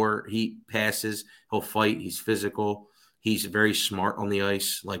score, he passes, he'll fight, he's physical, he's very smart on the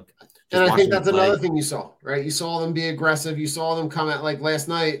ice. Like, and I think that's another thing you saw, right? You saw them be aggressive. You saw them come at, like last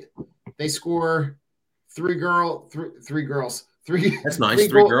night, they score three girls. That's nice.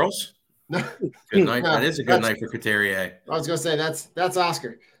 Three girls. No, good night. That is a good night for Couturier. I was gonna say that's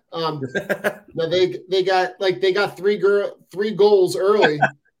Oscar. No, they got three goals early,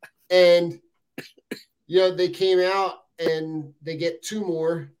 and they came out and they get 2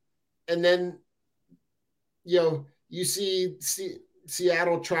 more, and then you see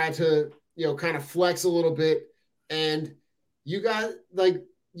Seattle try to kind of flex a little bit, and you got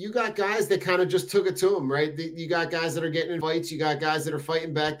guys that kind of just took it to them, right? You got guys that are getting in fights. You got guys that are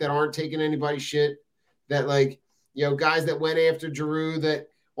fighting back that aren't taking anybody's shit. That guys that went after Giroux, that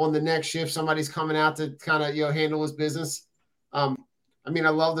on the next shift somebody's coming out to kind of handle his business. I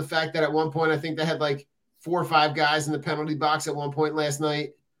love the fact that at one point I think they had like 4 or 5 guys in the penalty box at one point last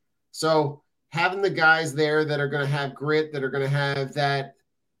night. So having the guys there that are going to have grit, that are going to have that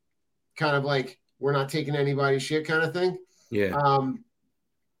kind of like we're not taking anybody's shit kind of thing. Yeah.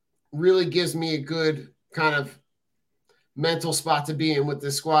 really gives me a good kind of mental spot to be in with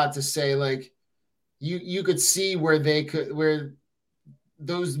this squad to say, like, you could see where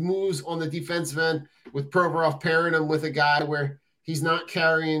those moves on the defensive end with Provorov pairing him with a guy where he's not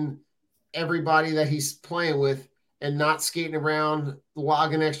carrying everybody that he's playing with and not skating around,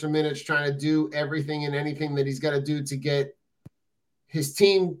 logging extra minutes, trying to do everything and anything that he's got to do to get his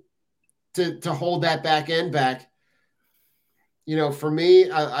team to hold that back end back. You know, for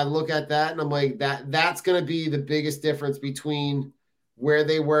me, I look at that and I'm like, that's going to be the biggest difference between where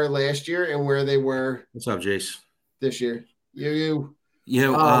they were last year and where they were. What's up, Jace? This year. Don,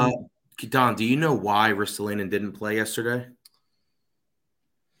 do you know why Ristolainen didn't play yesterday?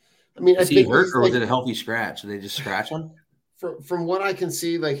 I mean, is he hurt or was it a healthy scratch? Did they just scratch him? From what I can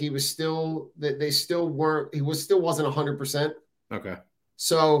see, like he was still wasn't 100%. Okay.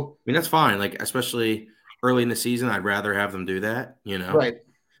 So I mean, that's fine. Like, especially early in the season, I'd rather have them do that, you know? Right.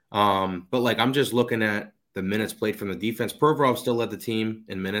 But like, I'm just looking at the minutes played from the defense. Provorov still led the team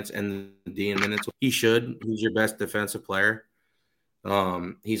in minutes and the D in minutes. He should. He's your best defensive player.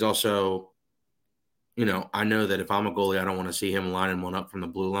 He's also, you know, I know that if I'm a goalie, I don't want to see him lining one up from the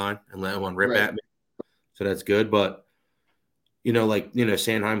blue line and let one rip at me. So that's good. But, you know, like, you know,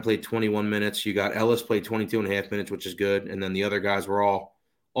 Sanheim played 21 minutes. You got Ellis played 22 and a half minutes, which is good. And then the other guys were all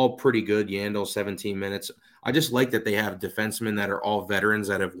pretty good. Yandel, 17 minutes. I just like that they have defensemen that are all veterans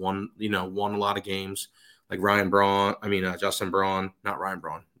that have won a lot of games. Like Justin Braun, not Ryan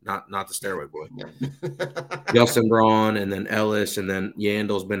Braun, not the Stairway Boy. Justin Braun, and then Ellis, and then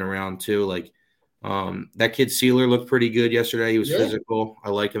Yandel's been around too. Like, that kid Sealer looked pretty good yesterday. He was physical.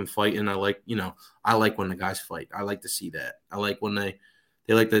 I like him fighting. I like when the guys fight. I like to see that. I like when they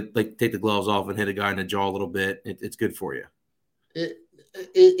like to take the gloves off and hit a guy in the jaw a little bit. It's good for you.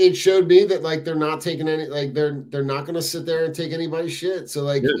 It showed me that like they're not taking any, like they're not going to sit there and take anybody's shit. So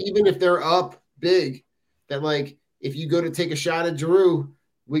like even if they're up big, that like if you go to take a shot at Giroux,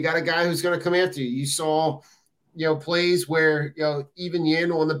 we got a guy who's going to come after you. You saw, you know, plays where, you know, even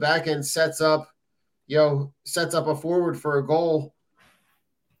Yandel on the back end sets up a forward for a goal.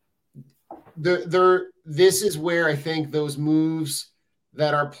 This is where I think those moves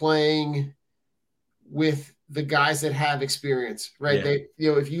that are playing with the guys that have experience, right? Yeah. They,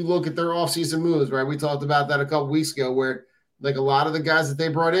 you know, if you look at their offseason moves, right? We talked about that a couple weeks ago where like a lot of the guys that they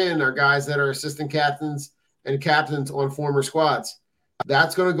brought in are guys that are assistant captains and captains on former squads.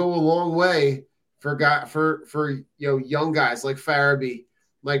 That's going to go a long way for you know, young guys like Farabee,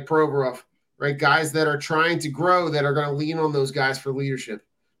 like Provorov, right? Guys that are trying to grow that are going to lean on those guys for leadership.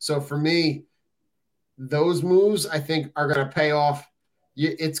 So for me, those moves I think are going to pay off.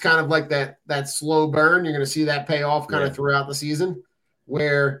 It's kind of like that slow burn. You're going to see that pay off kind of throughout the season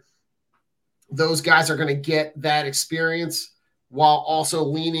where those guys are going to get that experience while also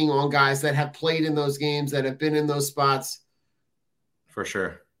leaning on guys that have played in those games, that have been in those spots. For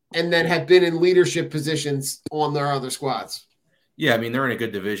sure. And then have been in leadership positions on their other squads. Yeah, I mean, they're in a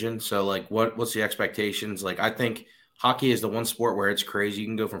good division. So, like, what's the expectations? Like, I think hockey is the one sport where it's crazy. You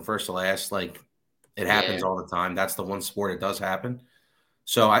can go from first to last. Like, it happens all the time. That's the one sport it does happen.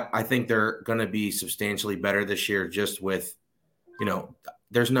 So I think they're going to be substantially better this year just with, you know,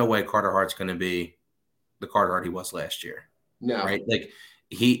 there's no way Carter Hart's going to be the Carter Hart he was last year. No. Right? Like,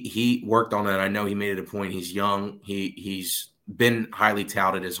 he worked on it. I know he made it a point. He's young. He's been highly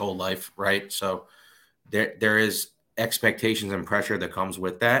touted his whole life, right? So there is expectations and pressure that comes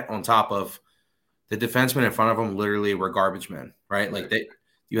with that on top of the defensemen in front of him literally were garbage men, right? Like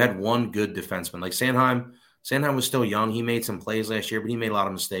you had one good defenseman. Like Sanheim was still young. He made some plays last year, but he made a lot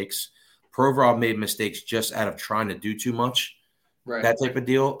of mistakes. Provorov made mistakes just out of trying to do too much, right? That type of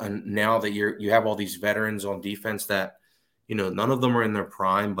deal. And now that you have all these veterans on defense that, you know, none of them are in their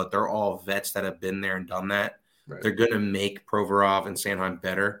prime, but they're all vets that have been there and done that. Right. They're going to make Provorov and Sanheim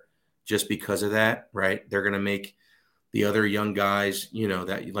better just because of that, right? They're going to make the other young guys, you know,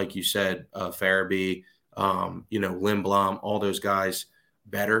 that, like you said, Farabee, you know, Lindblom, all those guys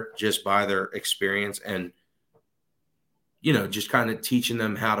better just by their experience and, you know, just kind of teaching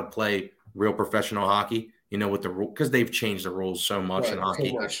them how to play real professional hockey, you know, with the rule, because they've changed the rules so much in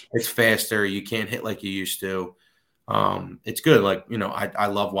hockey. It's faster. You can't hit like you used to. It's good. Like, you know, I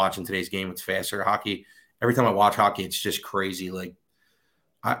love watching today's game. It's faster hockey. Every time I watch hockey, it's just crazy. Like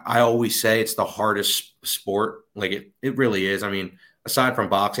I always say it's the hardest sport. Like it really is. I mean, aside from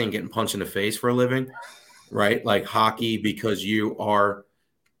boxing, getting punched in the face for a living, right? Like hockey, because you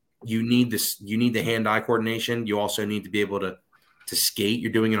need the hand-eye coordination. You also need to be able to skate.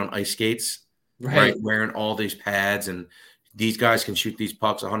 You're doing it on ice skates, right? Wearing all these pads, and these guys can shoot these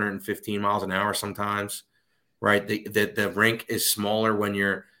pucks 115 miles an hour sometimes, right? The rink is smaller when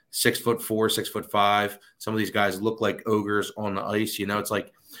you're 6'4", 6'5". Some of these guys look like ogres on the ice. It's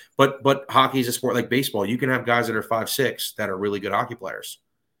like, but hockey is a sport like baseball. You can have guys that are 5'6" that are really good hockey players.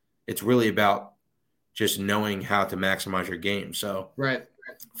 It's really about just knowing how to maximize your game. So right.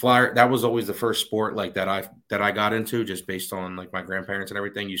 Flyer, that was always the first sport like that I got into, just based on like my grandparents and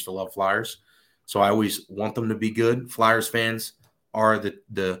everything used to love Flyers. So I always want them to be good. Flyers fans are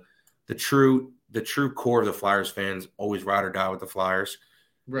the true core of the Flyers fans, always ride or die with the Flyers.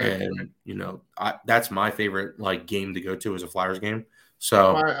 Right. And that's my favorite like game to go to is a Flyers game.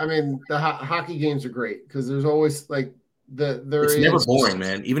 So I mean, the hockey games are great because there's always like it's never boring,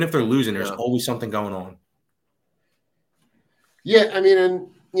 man. Even if they're losing, there's always something going on. Yeah, I mean, and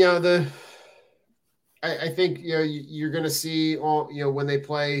I think you're going to see all when they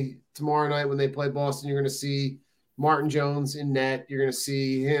play tomorrow night, when they play Boston, you're going to see Martin Jones in net. You're going to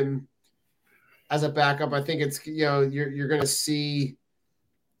see him as a backup. I think it's you're going to see.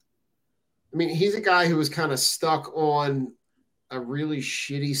 I mean, he's a guy who was kind of stuck on a really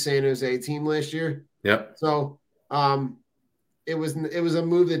shitty San Jose team last year. Yep. So it was a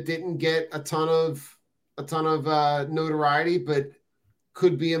move that didn't get a ton of notoriety, but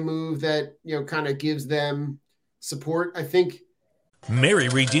could be a move that kind of gives them support. I think Mary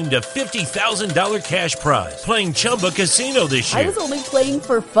redeemed a $50,000 cash prize playing Chumba Casino this year. I was only playing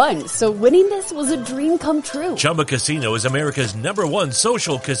for fun, so winning this was a dream come true. Chumba Casino is America's #1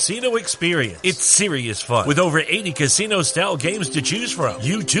 social casino experience. It's serious fun. With over 80 casino-style games to choose from,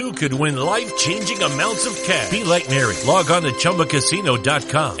 you too could win life-changing amounts of cash. Be like Mary. Log on to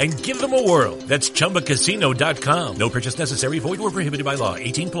ChumbaCasino.com and give them a whirl. That's ChumbaCasino.com. No purchase necessary. Void where prohibited by law.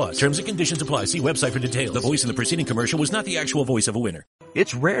 18+. Terms and conditions apply. See website for details. The voice in the preceding commercial was not the actual voice of a winner.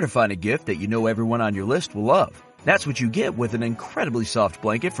 It's rare to find a gift that you know everyone on your list will love. That's what you get with an incredibly soft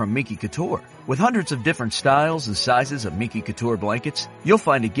blanket from Miki Couture. With hundreds of different styles and sizes of Miki Couture blankets, you'll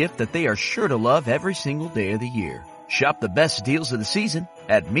find a gift that they are sure to love every single day of the year. Shop the best deals of the season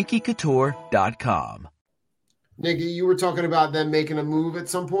at MikiCouture.com. Nicky, you were talking about them making a move at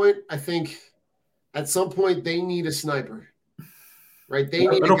some point. I think at some point they need a sniper, right? They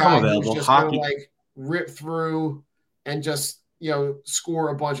need a guy who's just going to like rip through and just score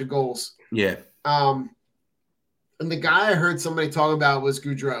a bunch of goals. Yeah. And the guy I heard somebody talk about was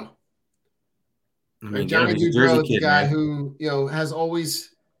Gaudreau. Johnny Gaudreau is the guy who has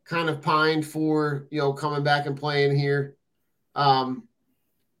always kind of pined for coming back and playing here.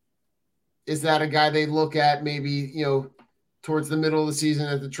 Is that a guy they look at maybe towards the middle of the season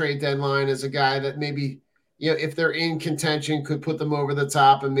at the trade deadline as a guy that maybe if they're in contention could put them over the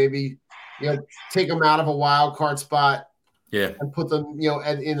top and maybe take them out of a wild card spot? Yeah, and put them,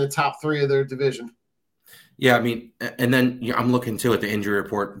 in the top 3 of their division. Yeah, I mean, and then I'm looking too at the injury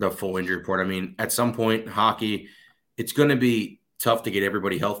report, the full injury report. I mean, at some point, hockey, it's going to be tough to get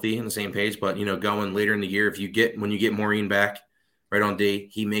everybody healthy on the same page. But going later in the year, when you get Maureen back right on D,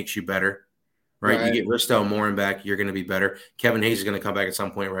 he makes you better, right? You get Risto Morin back, you're going to be better. Kevin Hayes is going to come back at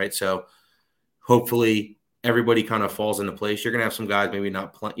some point, right? So hopefully everybody kind of falls into place. You're going to have some guys maybe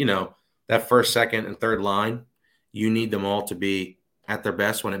not play, that first, second, and third line. You need them all to be at their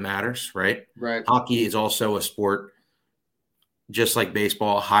best when it matters, right? Right. Hockey is also a sport, just like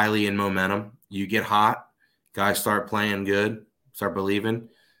baseball, highly in momentum. You get hot, guys start playing good, start believing,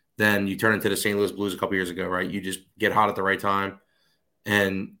 then you turn into the St. Louis Blues a couple years ago, right? You just get hot at the right time.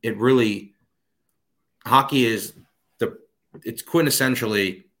 And hockey is it's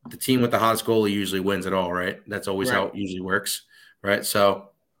quintessentially the team with the hottest goalie usually wins it all, right? That's always how it usually works, right?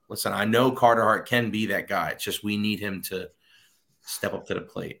 So, listen, I know Carter Hart can be that guy. It's just we need him to step up to the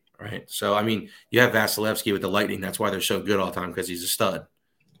plate, right? So, I mean, you have Vasilevsky with the Lightning. That's why they're so good all the time because he's a stud.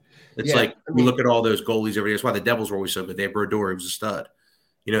 It's we look at all those goalies over there. That's why the Devils were always so good. They had Brodeur, he was a stud.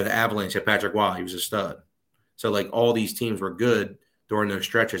 The Avalanche had Patrick Waugh, he was a stud. So, all these teams were good during those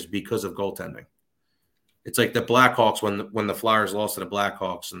stretches because of goaltending. It's like the Blackhawks when the Flyers lost to the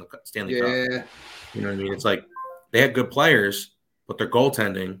Blackhawks in the Stanley Cup. You know what I mean? It's like they had good players, but their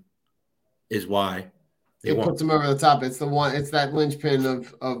goaltending is why it puts them over the top. It's that linchpin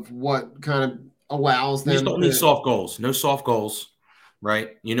of what kind of allows them. You just don't need soft goals. No soft goals,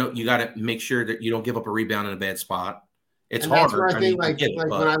 right? You got to make sure that you don't give up a rebound in a bad spot. It's hard. That's where I think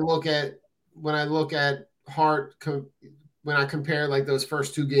when I look at Hart, when I compare those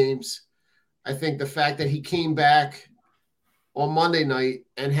first 2 games, I think the fact that he came back on Monday night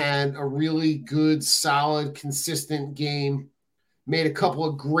and had a really good, solid, consistent game. Made a couple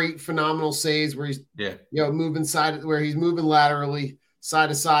of great, phenomenal saves where he's, moving where he's moving laterally, side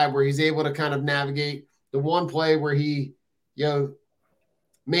to side, where he's able to kind of navigate the one play where he,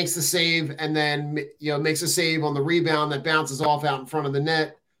 makes the save and then, makes a save on the rebound that bounces off out in front of the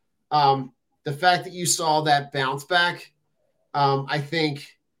net. The fact that you saw that bounce back, I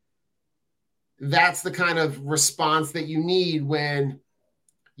think that's the kind of response that you need when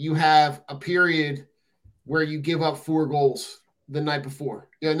you have a period where you give up 4 goals the night before.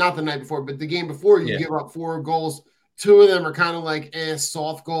 Not the night before, but the game before you give up 4 goals. 2 of them are kind of like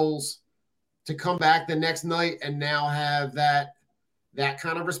soft goals. To come back the next night and now have that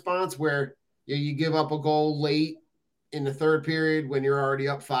kind of response where you give up a goal late in the third period when you're already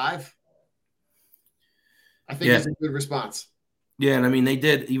up 5. I think it's a good response. Yeah, and I mean, they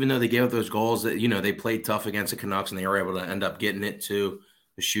did, even though they gave up those goals, that they played tough against the Canucks and they were able to end up getting it to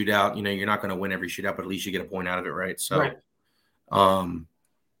the shootout. You're not going to win every shootout, but at least you get a point out of it, right? So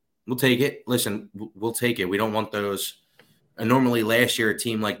we'll take it. Listen, we'll take it. We don't want those. And normally last year, a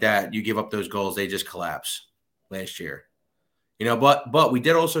team like that, you give up those goals, they just collapse last year. But we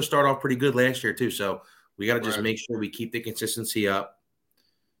did also start off pretty good last year too. So we got to just make sure we keep the consistency up.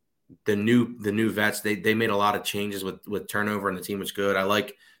 The new vets, they made a lot of changes with turnover, and the team was good. I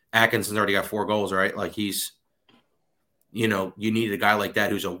like Atkinson's already got 4 goals, right? Like he's, you need a guy like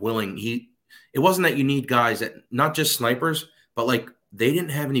that who's it wasn't that you need guys that not just snipers, but like they didn't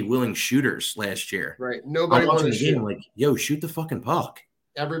have any willing shooters last year. Right. Nobody wanted to shoot. Like, yo, shoot the fucking puck.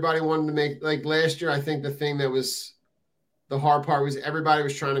 Everybody wanted to make, like last year, I think the thing that was the hard part was everybody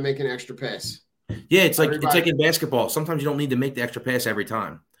was trying to make an extra pass. Yeah, it's like in basketball. Sometimes you don't need to make the extra pass every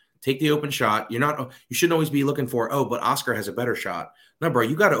time. Take the open shot. You shouldn't always be looking for, but Oscar has a better shot. No, bro,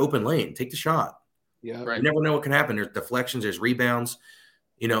 you got an open lane. Take the shot. Yeah. Right. You never know what can happen. There's deflections, there's rebounds.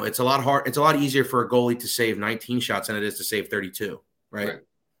 It's a lot easier for a goalie to save 19 shots than it is to save 32. Right?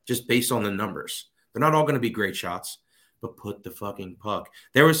 Just based on the numbers. They're not all going to be great shots, but put the fucking puck.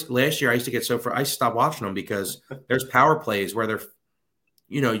 Last year I used to get I stopped watching them because there's power plays where they're,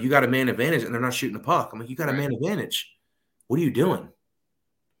 you got a man advantage and they're not shooting the puck. I'm like, you got a man advantage. What are you doing?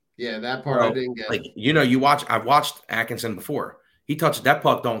 Yeah, that part I didn't get. Like, I've watched Atkinson before. He touched that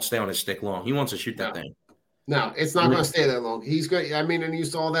puck, don't stay on his stick long. He wants to shoot that thing. No, it's not going to stay that long. He's good. I mean, and you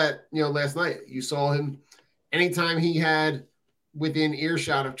saw that, last night. You saw him anytime he had within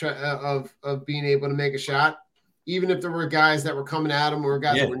earshot of being able to make a shot, even if there were guys that were coming at him or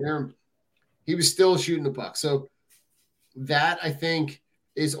guys that were near him, he was still shooting the puck. So that, I think,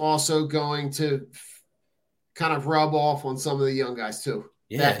 is also going to kind of rub off on some of the young guys too.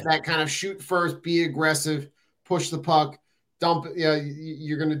 Yeah. That kind of shoot first, be aggressive, push the puck, dump it.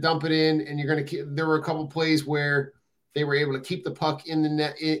 You're going to dump it in, and you're going to. There were a couple plays where they were able to keep the puck in the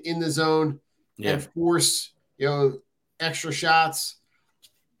net, in the zone, and force extra shots.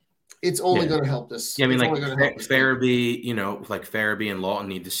 It's only going to help this. Yeah, I mean, like Farabee, like Farabee and Lawton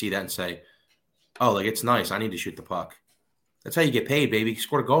need to see that and say, "Oh, like it's nice. I need to shoot the puck." That's how you get paid, baby. You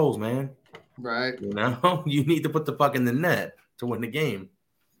score goals, man. Right. You need to put the puck in the net to win the game.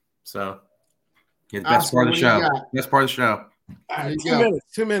 So, the best part of the show. Best part of the show. All right,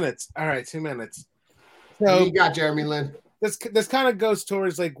 2 minutes. All right, 2 minutes. So what you got, Jeremy Lin? This kind of goes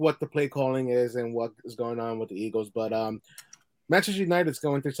towards like what the play calling is and what is going on with the Eagles, but Manchester United's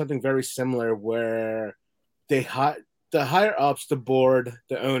going through something very similar where the higher ups, the board,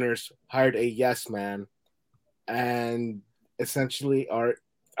 the owners hired a yes man, and essentially our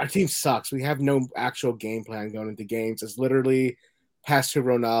team sucks. We have no actual game plan going into games. It's literally pass to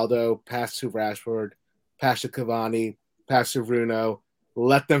Ronaldo, pass to Rashford, pass to Cavani, pass to Bruno.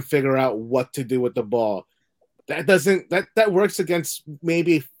 Let them figure out what to do with the ball. That works against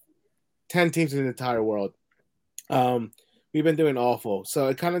maybe 10 teams in the entire world. We've been doing awful. So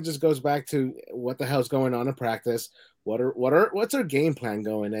it kind of just goes back to what the hell's going on in practice. What's our game plan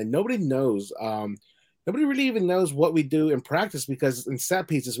going? And nobody knows. Nobody really even knows what we do in practice, because in set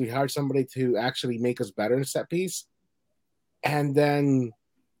pieces, we hired somebody to actually make us better in set piece. And then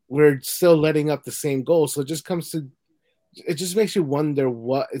we're still letting up the same goal. So it just makes you wonder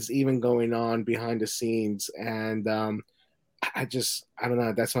what is even going on behind the scenes. And I don't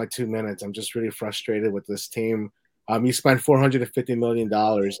know. That's my 2 minutes. I'm just really frustrated with this team. You spend $450 million,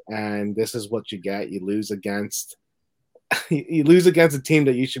 and this is what you get. You lose against a team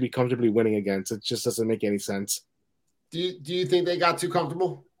that you should be comfortably winning against. It just doesn't make any sense. Do you think they got too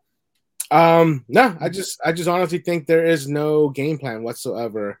comfortable? No, I just honestly think there is no game plan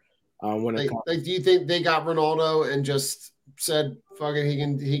whatsoever. Do you think they got Ronaldo and just said, "Fuck it,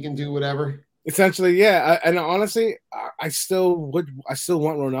 he can do whatever"? Essentially, yeah. And honestly, I still want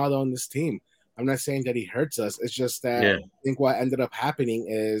Ronaldo on this team. I'm not saying that he hurts us. It's just that I think what ended up happening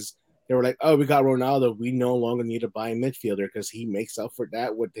is they were like, "Oh, we got Ronaldo. We no longer need to buy a midfielder because he makes up for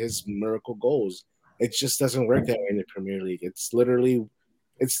that with his miracle goals." It just doesn't work that way in the Premier League. It's literally,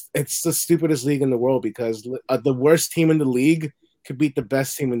 it's the stupidest league in the world, because the worst team in the league could beat the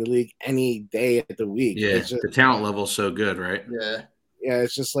best team in the league any day of the week. Yeah, the talent level is so good, right? Yeah. Yeah,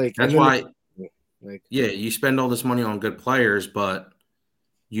 it's just like that's why. You spend all this money on good players, but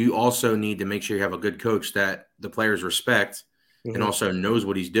you also need to make sure you have a good coach that the players respect and also knows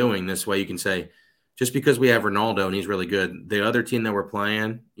what he's doing. This way, you can say, just because we have Ronaldo and he's really good, the other team that we're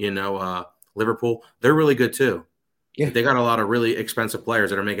playing, Liverpool, they're really good too. Yeah. They got a lot of really expensive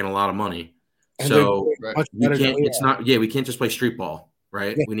players that are making a lot of money. And so we can't just play street ball,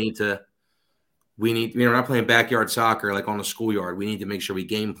 right? Yeah. We need, we're not playing backyard soccer like on the schoolyard. We need to make sure we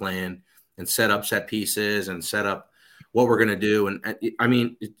game plan and set up set pieces and set up what we're going to do. And I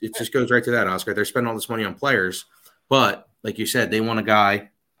mean, it just goes right to that, Oscar. They're spending all this money on players, but like you said, they want a guy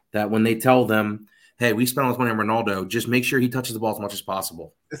that when they tell them, hey, we spent all this money on Ronaldo, just make sure he touches the ball as much as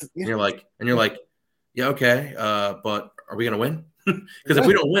possible. Yeah. And you're like, yeah, okay, but are we going to win? Because if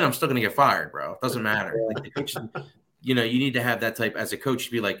we don't win, I'm still going to get fired, bro. It doesn't matter. Yeah. Like the coach, you need to have that type as a coach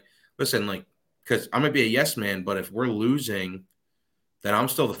to be like, listen, like, because I might be a yes man, but if we're losing, then I'm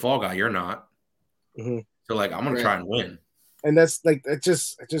still the fall guy. You're not. Mm-hmm. So like, I'm going to try and win. And that's like, it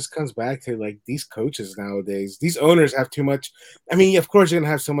just comes back to like these coaches nowadays. These owners have too much. I mean, of course, you're going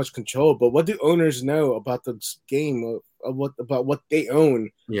to have so much control, but what do owners know about the game about what they own?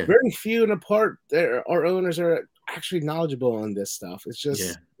 Yeah. Very few and apart. Our owners are actually knowledgeable on this stuff. It's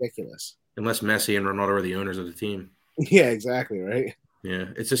just ridiculous. Unless Messi and Ronaldo are the owners of the team. Yeah, exactly. Right. Yeah.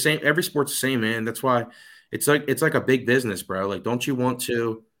 It's the same. Every sport's the same, man. That's why it's like a big business, bro. Like, don't you want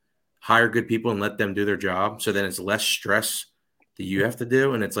to hire good people and let them do their job? So then it's less stress that you have to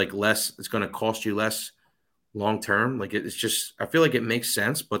do. And it's like it's going to cost you less long-term. Like it's just, I feel like it makes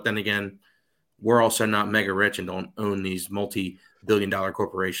sense. But then again, we're also not mega rich and don't own these multi-billion-dollar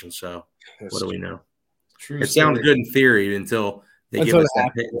corporations. So what do we know? It sounds good in theory until they give us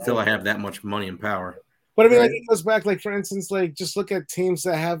until I have that much money and power. But I mean, like it goes back, like for instance, like just look at teams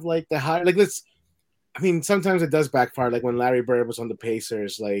that have like the high, like sometimes it does backfire. Like when Larry Bird was on the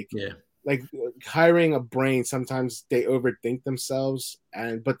Pacers, like hiring a brain, sometimes they overthink themselves.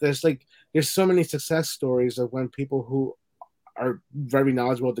 But there's so many success stories of when people who are very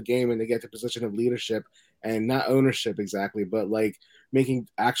knowledgeable of the game and they get to position of leadership and not ownership exactly, but like making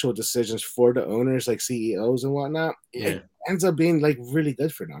actual decisions for the owners, like CEOs and whatnot. It ends up being like really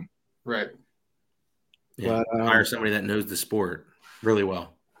good for them. Right. Yeah. But hire somebody that knows the sport really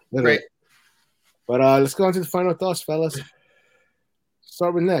well. Right. But let's go on to the final thoughts, fellas.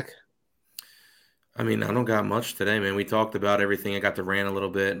 Start with Nick. I mean, I don't got much today, man. We talked about everything. I got to rant a little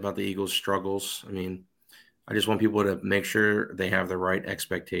bit about the Eagles' struggles. I mean, I just want people to make sure they have the right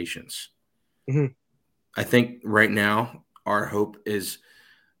expectations. Mm-hmm. I think right now our hope is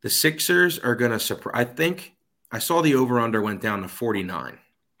the Sixers are going to surprise. I think I saw the over-under went down to 49,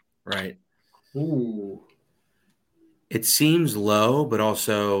 right? Ooh. It seems low, but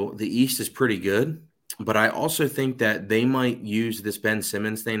also the East is pretty good. But I also think that they might use this Ben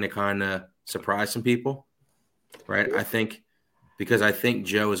Simmons thing to kind of surprise some people, right? I think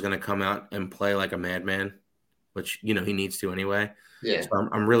Joe is going to come out and play like a madman, which, he needs to anyway. Yeah. So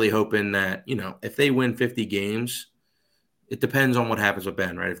I'm really hoping that, if they win 50 games, it depends on what happens with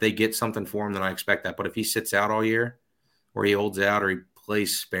Ben, right? If they get something for him, then I expect that. But if he sits out all year or he holds out or he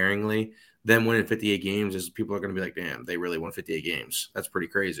plays sparingly, then winning 58 games is people are going to be like, damn, they really won 58 games. That's pretty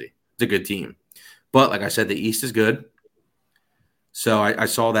crazy. It's a good team. But like I said, the East is good. So I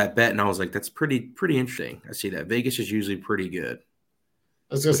saw that bet and I was like, that's pretty interesting. I see that. Vegas is usually pretty good.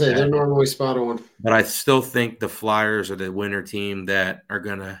 I was going to say, they're normally spot on. But I still think the Flyers are the winner team that are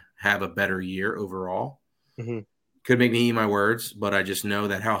going to have a better year overall. Mm-hmm. Could make me eat my words, but I just know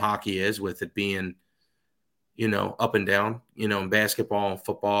that how hockey is with it being, up and down, in basketball and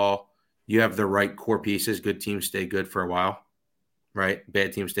football, you have the right core pieces. Good teams stay good for a while, right?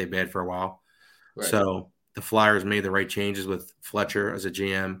 Bad teams stay bad for a while. Right. So the Flyers made the right changes with Fletcher as a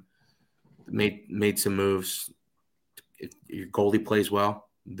GM, made some moves. If your goalie plays well,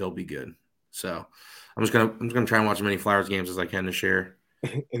 they'll be good. So I'm just gonna try and watch as many Flyers games as I can this year.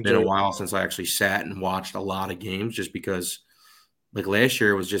 It's been a while since I actually sat and watched a lot of games, just because like last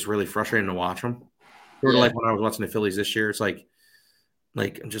year it was just really frustrating to watch them. Sort of like when I was watching the Phillies this year, it's like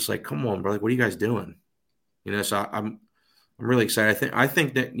I'm just like, come on, bro, like what are you guys doing? So I'm really excited. I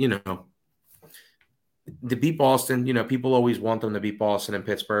think that to beat Boston, people always want them to beat Boston and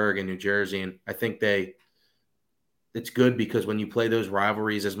Pittsburgh and New Jersey, and I think it's good because when you play those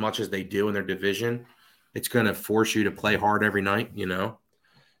rivalries as much as they do in their division, it's going to force you to play hard every night,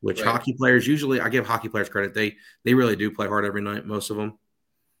 which right. Hockey players usually, I give hockey players credit. They really do play hard every night. Most of them,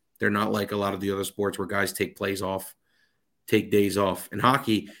 they're not like a lot of the other sports where guys take days off. In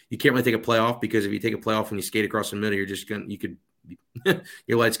hockey, you can't really take a play off because if you take a play off and you skate across the middle, you could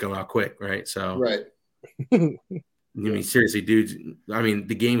your lights go out quick, right? So, right. I mean, seriously, dudes. I mean,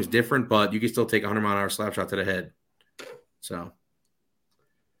 the game's different, but you can still take a 100-mile-an-hour slap shot to the head. So,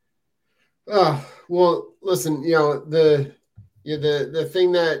 well, listen, the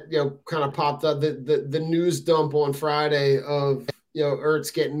thing that kind of popped up, the news dump on Friday of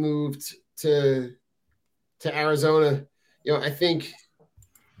Ertz getting moved to Arizona. I think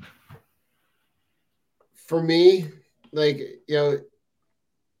for me, like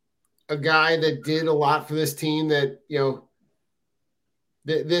a guy that did a lot for this team, that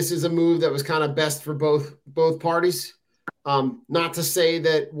this is a move that was kind of best for both parties. Not to say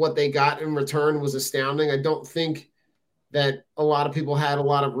that what they got in return was astounding. I don't think that a lot of people had a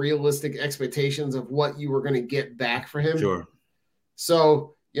lot of realistic expectations of what you were going to get back for him. Sure.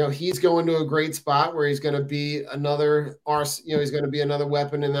 So, he's going to a great spot where he's going to be another he's going to be another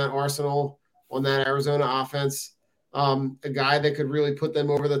weapon in that arsenal on that Arizona offense. A guy that could really put them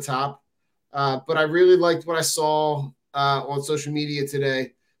over the top. But I really liked what I saw on social media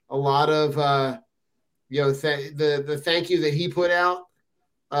today. A lot of the thank you that he put out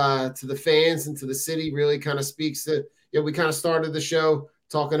to the fans and to the city really kind of speaks to, we kind of started the show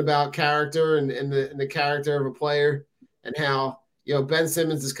talking about character and the character of a player, and how, Ben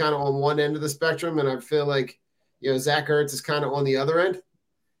Simmons is kind of on one end of the spectrum. And I feel like, Zach Ertz is kind of on the other end.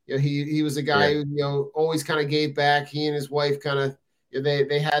 He was a guy who, always kind of gave back. He and his wife kind of,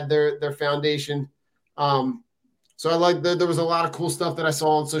 they had their foundation. So I like there was a lot of cool stuff that I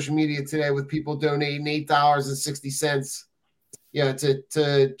saw on social media today with people donating $8.60,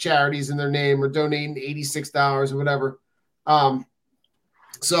 to charities in their name, or donating $86 or whatever.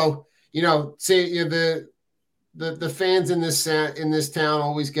 So, say the fans in this town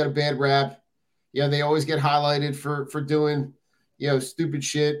always get a bad rap. They always get highlighted for doing, stupid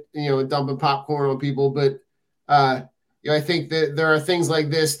shit, and dumping popcorn on people. But, I think that there are things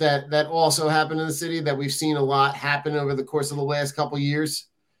like this that also happen in the city that we've seen a lot happen over the course of the last couple of years.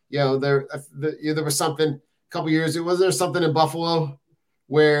 There was something a couple of years. Was there something in Buffalo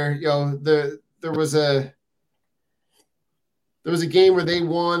where, there was a game where they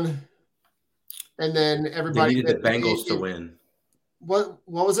won, and then everybody they needed the Bengals to win. What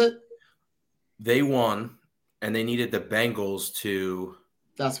was it? They won, and they needed the Bengals to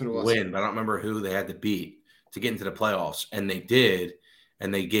That's what it was. win. But I don't remember who they had to beat to get into the playoffs, and they did.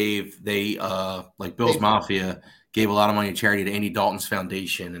 And they like Bill's Mafia gave a lot of money to charity to Andy Dalton's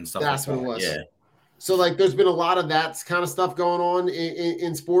foundation and stuff. That's like what that. it was. Yeah. So there's been a lot of that kind of stuff going on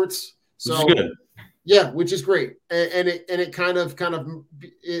in sports. So which is good. Yeah, which is great, and it kind of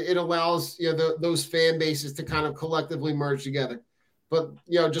it allows those fan bases to kind of collectively merge together. But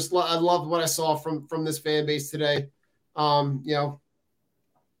I love what I saw from this fan base today. And good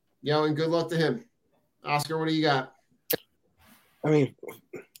luck to him. Oscar, what do you got? I mean,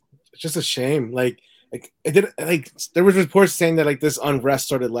 it's just a shame. There was reports saying that this unrest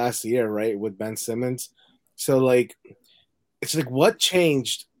started last year, right, with Ben Simmons. So it's what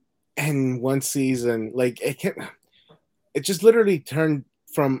changed in one season? It just literally turned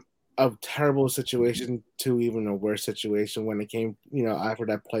from a terrible situation to even a worse situation when it came, after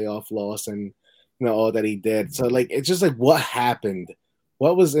that playoff loss and all that he did. So it's just what happened?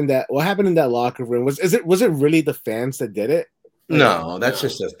 What happened in that locker room? Was it really the fans that did it? No, that's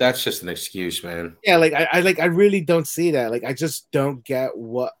just an excuse, man. Yeah, I really don't see that. I just don't get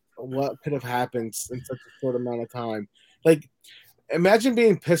what could have happened in such a short amount of time. Imagine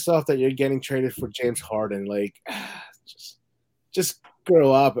being pissed off that you're getting traded for James Harden. Just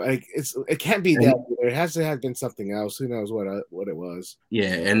grow up. It can't be that. It has to have been something else. Who knows what it was?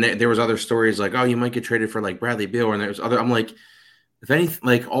 Yeah, and there was other stories you might get traded for Bradley Beal, and there was other. I'm if any,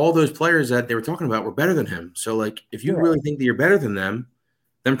 all those players that they were talking about were better than him. So if you really think that you're better than them,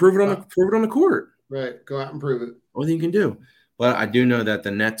 then prove it on the court. Right, go out and prove it. All you can do. But I do know that the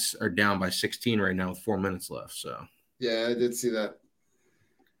Nets are down by 16 right now with 4 minutes left. So yeah, I did see that.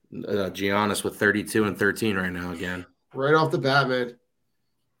 Giannis with 32 and 13 right now again. Right off the bat, man.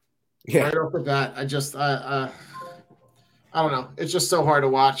 Yeah. Right off the bat. I don't know. It's just so hard to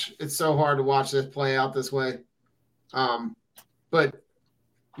watch. It's so hard to watch this play out this way. But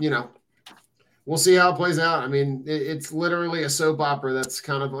we'll see how it plays out. I mean, it's literally a soap opera that's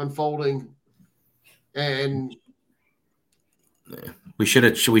kind of unfolding. And yeah. We should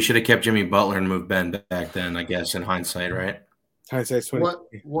have kept Jimmy Butler and moved Ben back then, I guess, in hindsight, right? Hindsight's 20.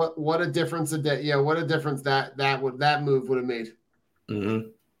 What a difference what a difference that move would have made. Mm-hmm.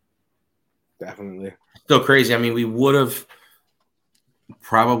 Definitely. Still crazy. I mean, we would have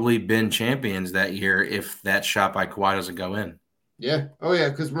probably been champions that year if that shot by Kawhi doesn't go in. Yeah. Oh, yeah.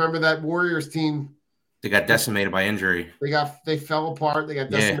 Because remember that Warriors team They got decimated by injury. They fell apart. They got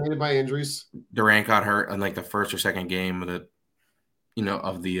decimated by injuries. Durant got hurt in like the first or second game of the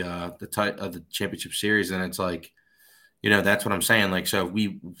championship series, and it's like, that's what I'm saying. Like, so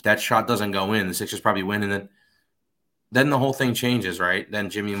that shot doesn't go in, the Sixers probably win, and then the whole thing changes, right? Then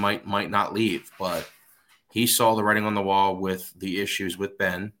Jimmy might not leave, but he saw the writing on the wall with the issues with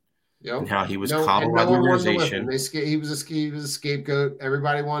Ben. Yep. And how he was coddled by the organization. He was a scapegoat.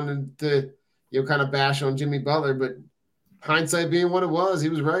 Everybody wanted to, kind of bash on Jimmy Butler, but hindsight being what it was, he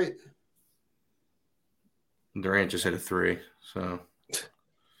was right. Durant just hit a 3, so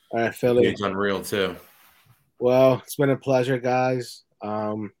all right, Philly. He's unreal too. Well, it's been a pleasure, guys.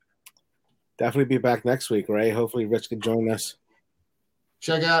 Definitely be back next week, right? Hopefully, Rich can join us.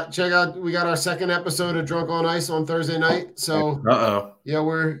 Check out. We got our second episode of Drunk on Ice on Thursday night. So,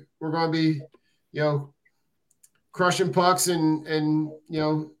 we're going to be, crushing pucks and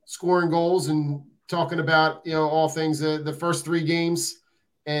scoring goals and talking about all things the first 3 games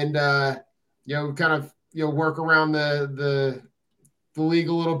and kind of work around the league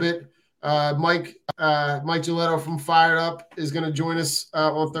a little bit. Mike Giletto from Fired Up is going to join us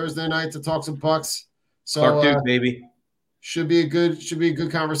on Thursday night to talk some pucks. So, Clark Duke, baby. Should be a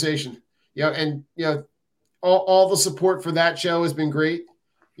good conversation. And all the support for that show has been great.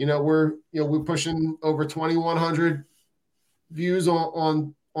 We're pushing over 2,100 views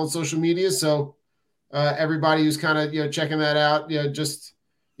on social media. So everybody who's kind of checking that out,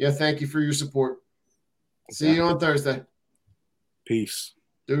 thank you for your support. See you on Thursday. Peace.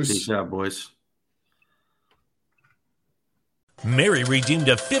 Deuce. Peace out, boys. Mary redeemed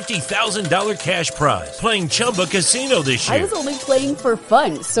a $50,000 cash prize playing Chumba Casino this year. I was only playing for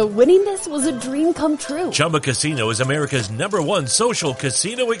fun, so winning this was a dream come true. Chumba Casino is America's #1 social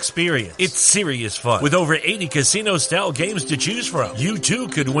casino experience. It's serious fun. With over 80 casino-style games to choose from, you too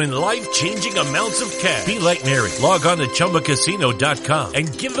could win life-changing amounts of cash. Be like Mary. Log on to ChumbaCasino.com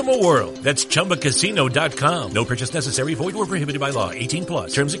and give them a whirl. That's ChumbaCasino.com. No purchase necessary. Void or prohibited by law.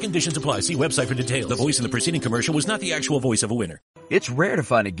 18+. Terms and conditions apply. See website for details. The voice in the preceding commercial was not the actual voice of a winner. It's rare to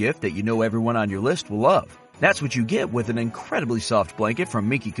find a gift that you know everyone on your list will love. That's what you get with an incredibly soft blanket from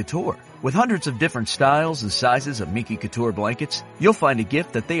Miki Couture. With hundreds of different styles and sizes of Miki Couture blankets, you'll find a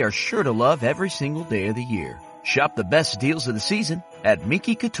gift that they are sure to love every single day of the year. Shop the best deals of the season at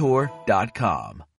MikiCouture.com.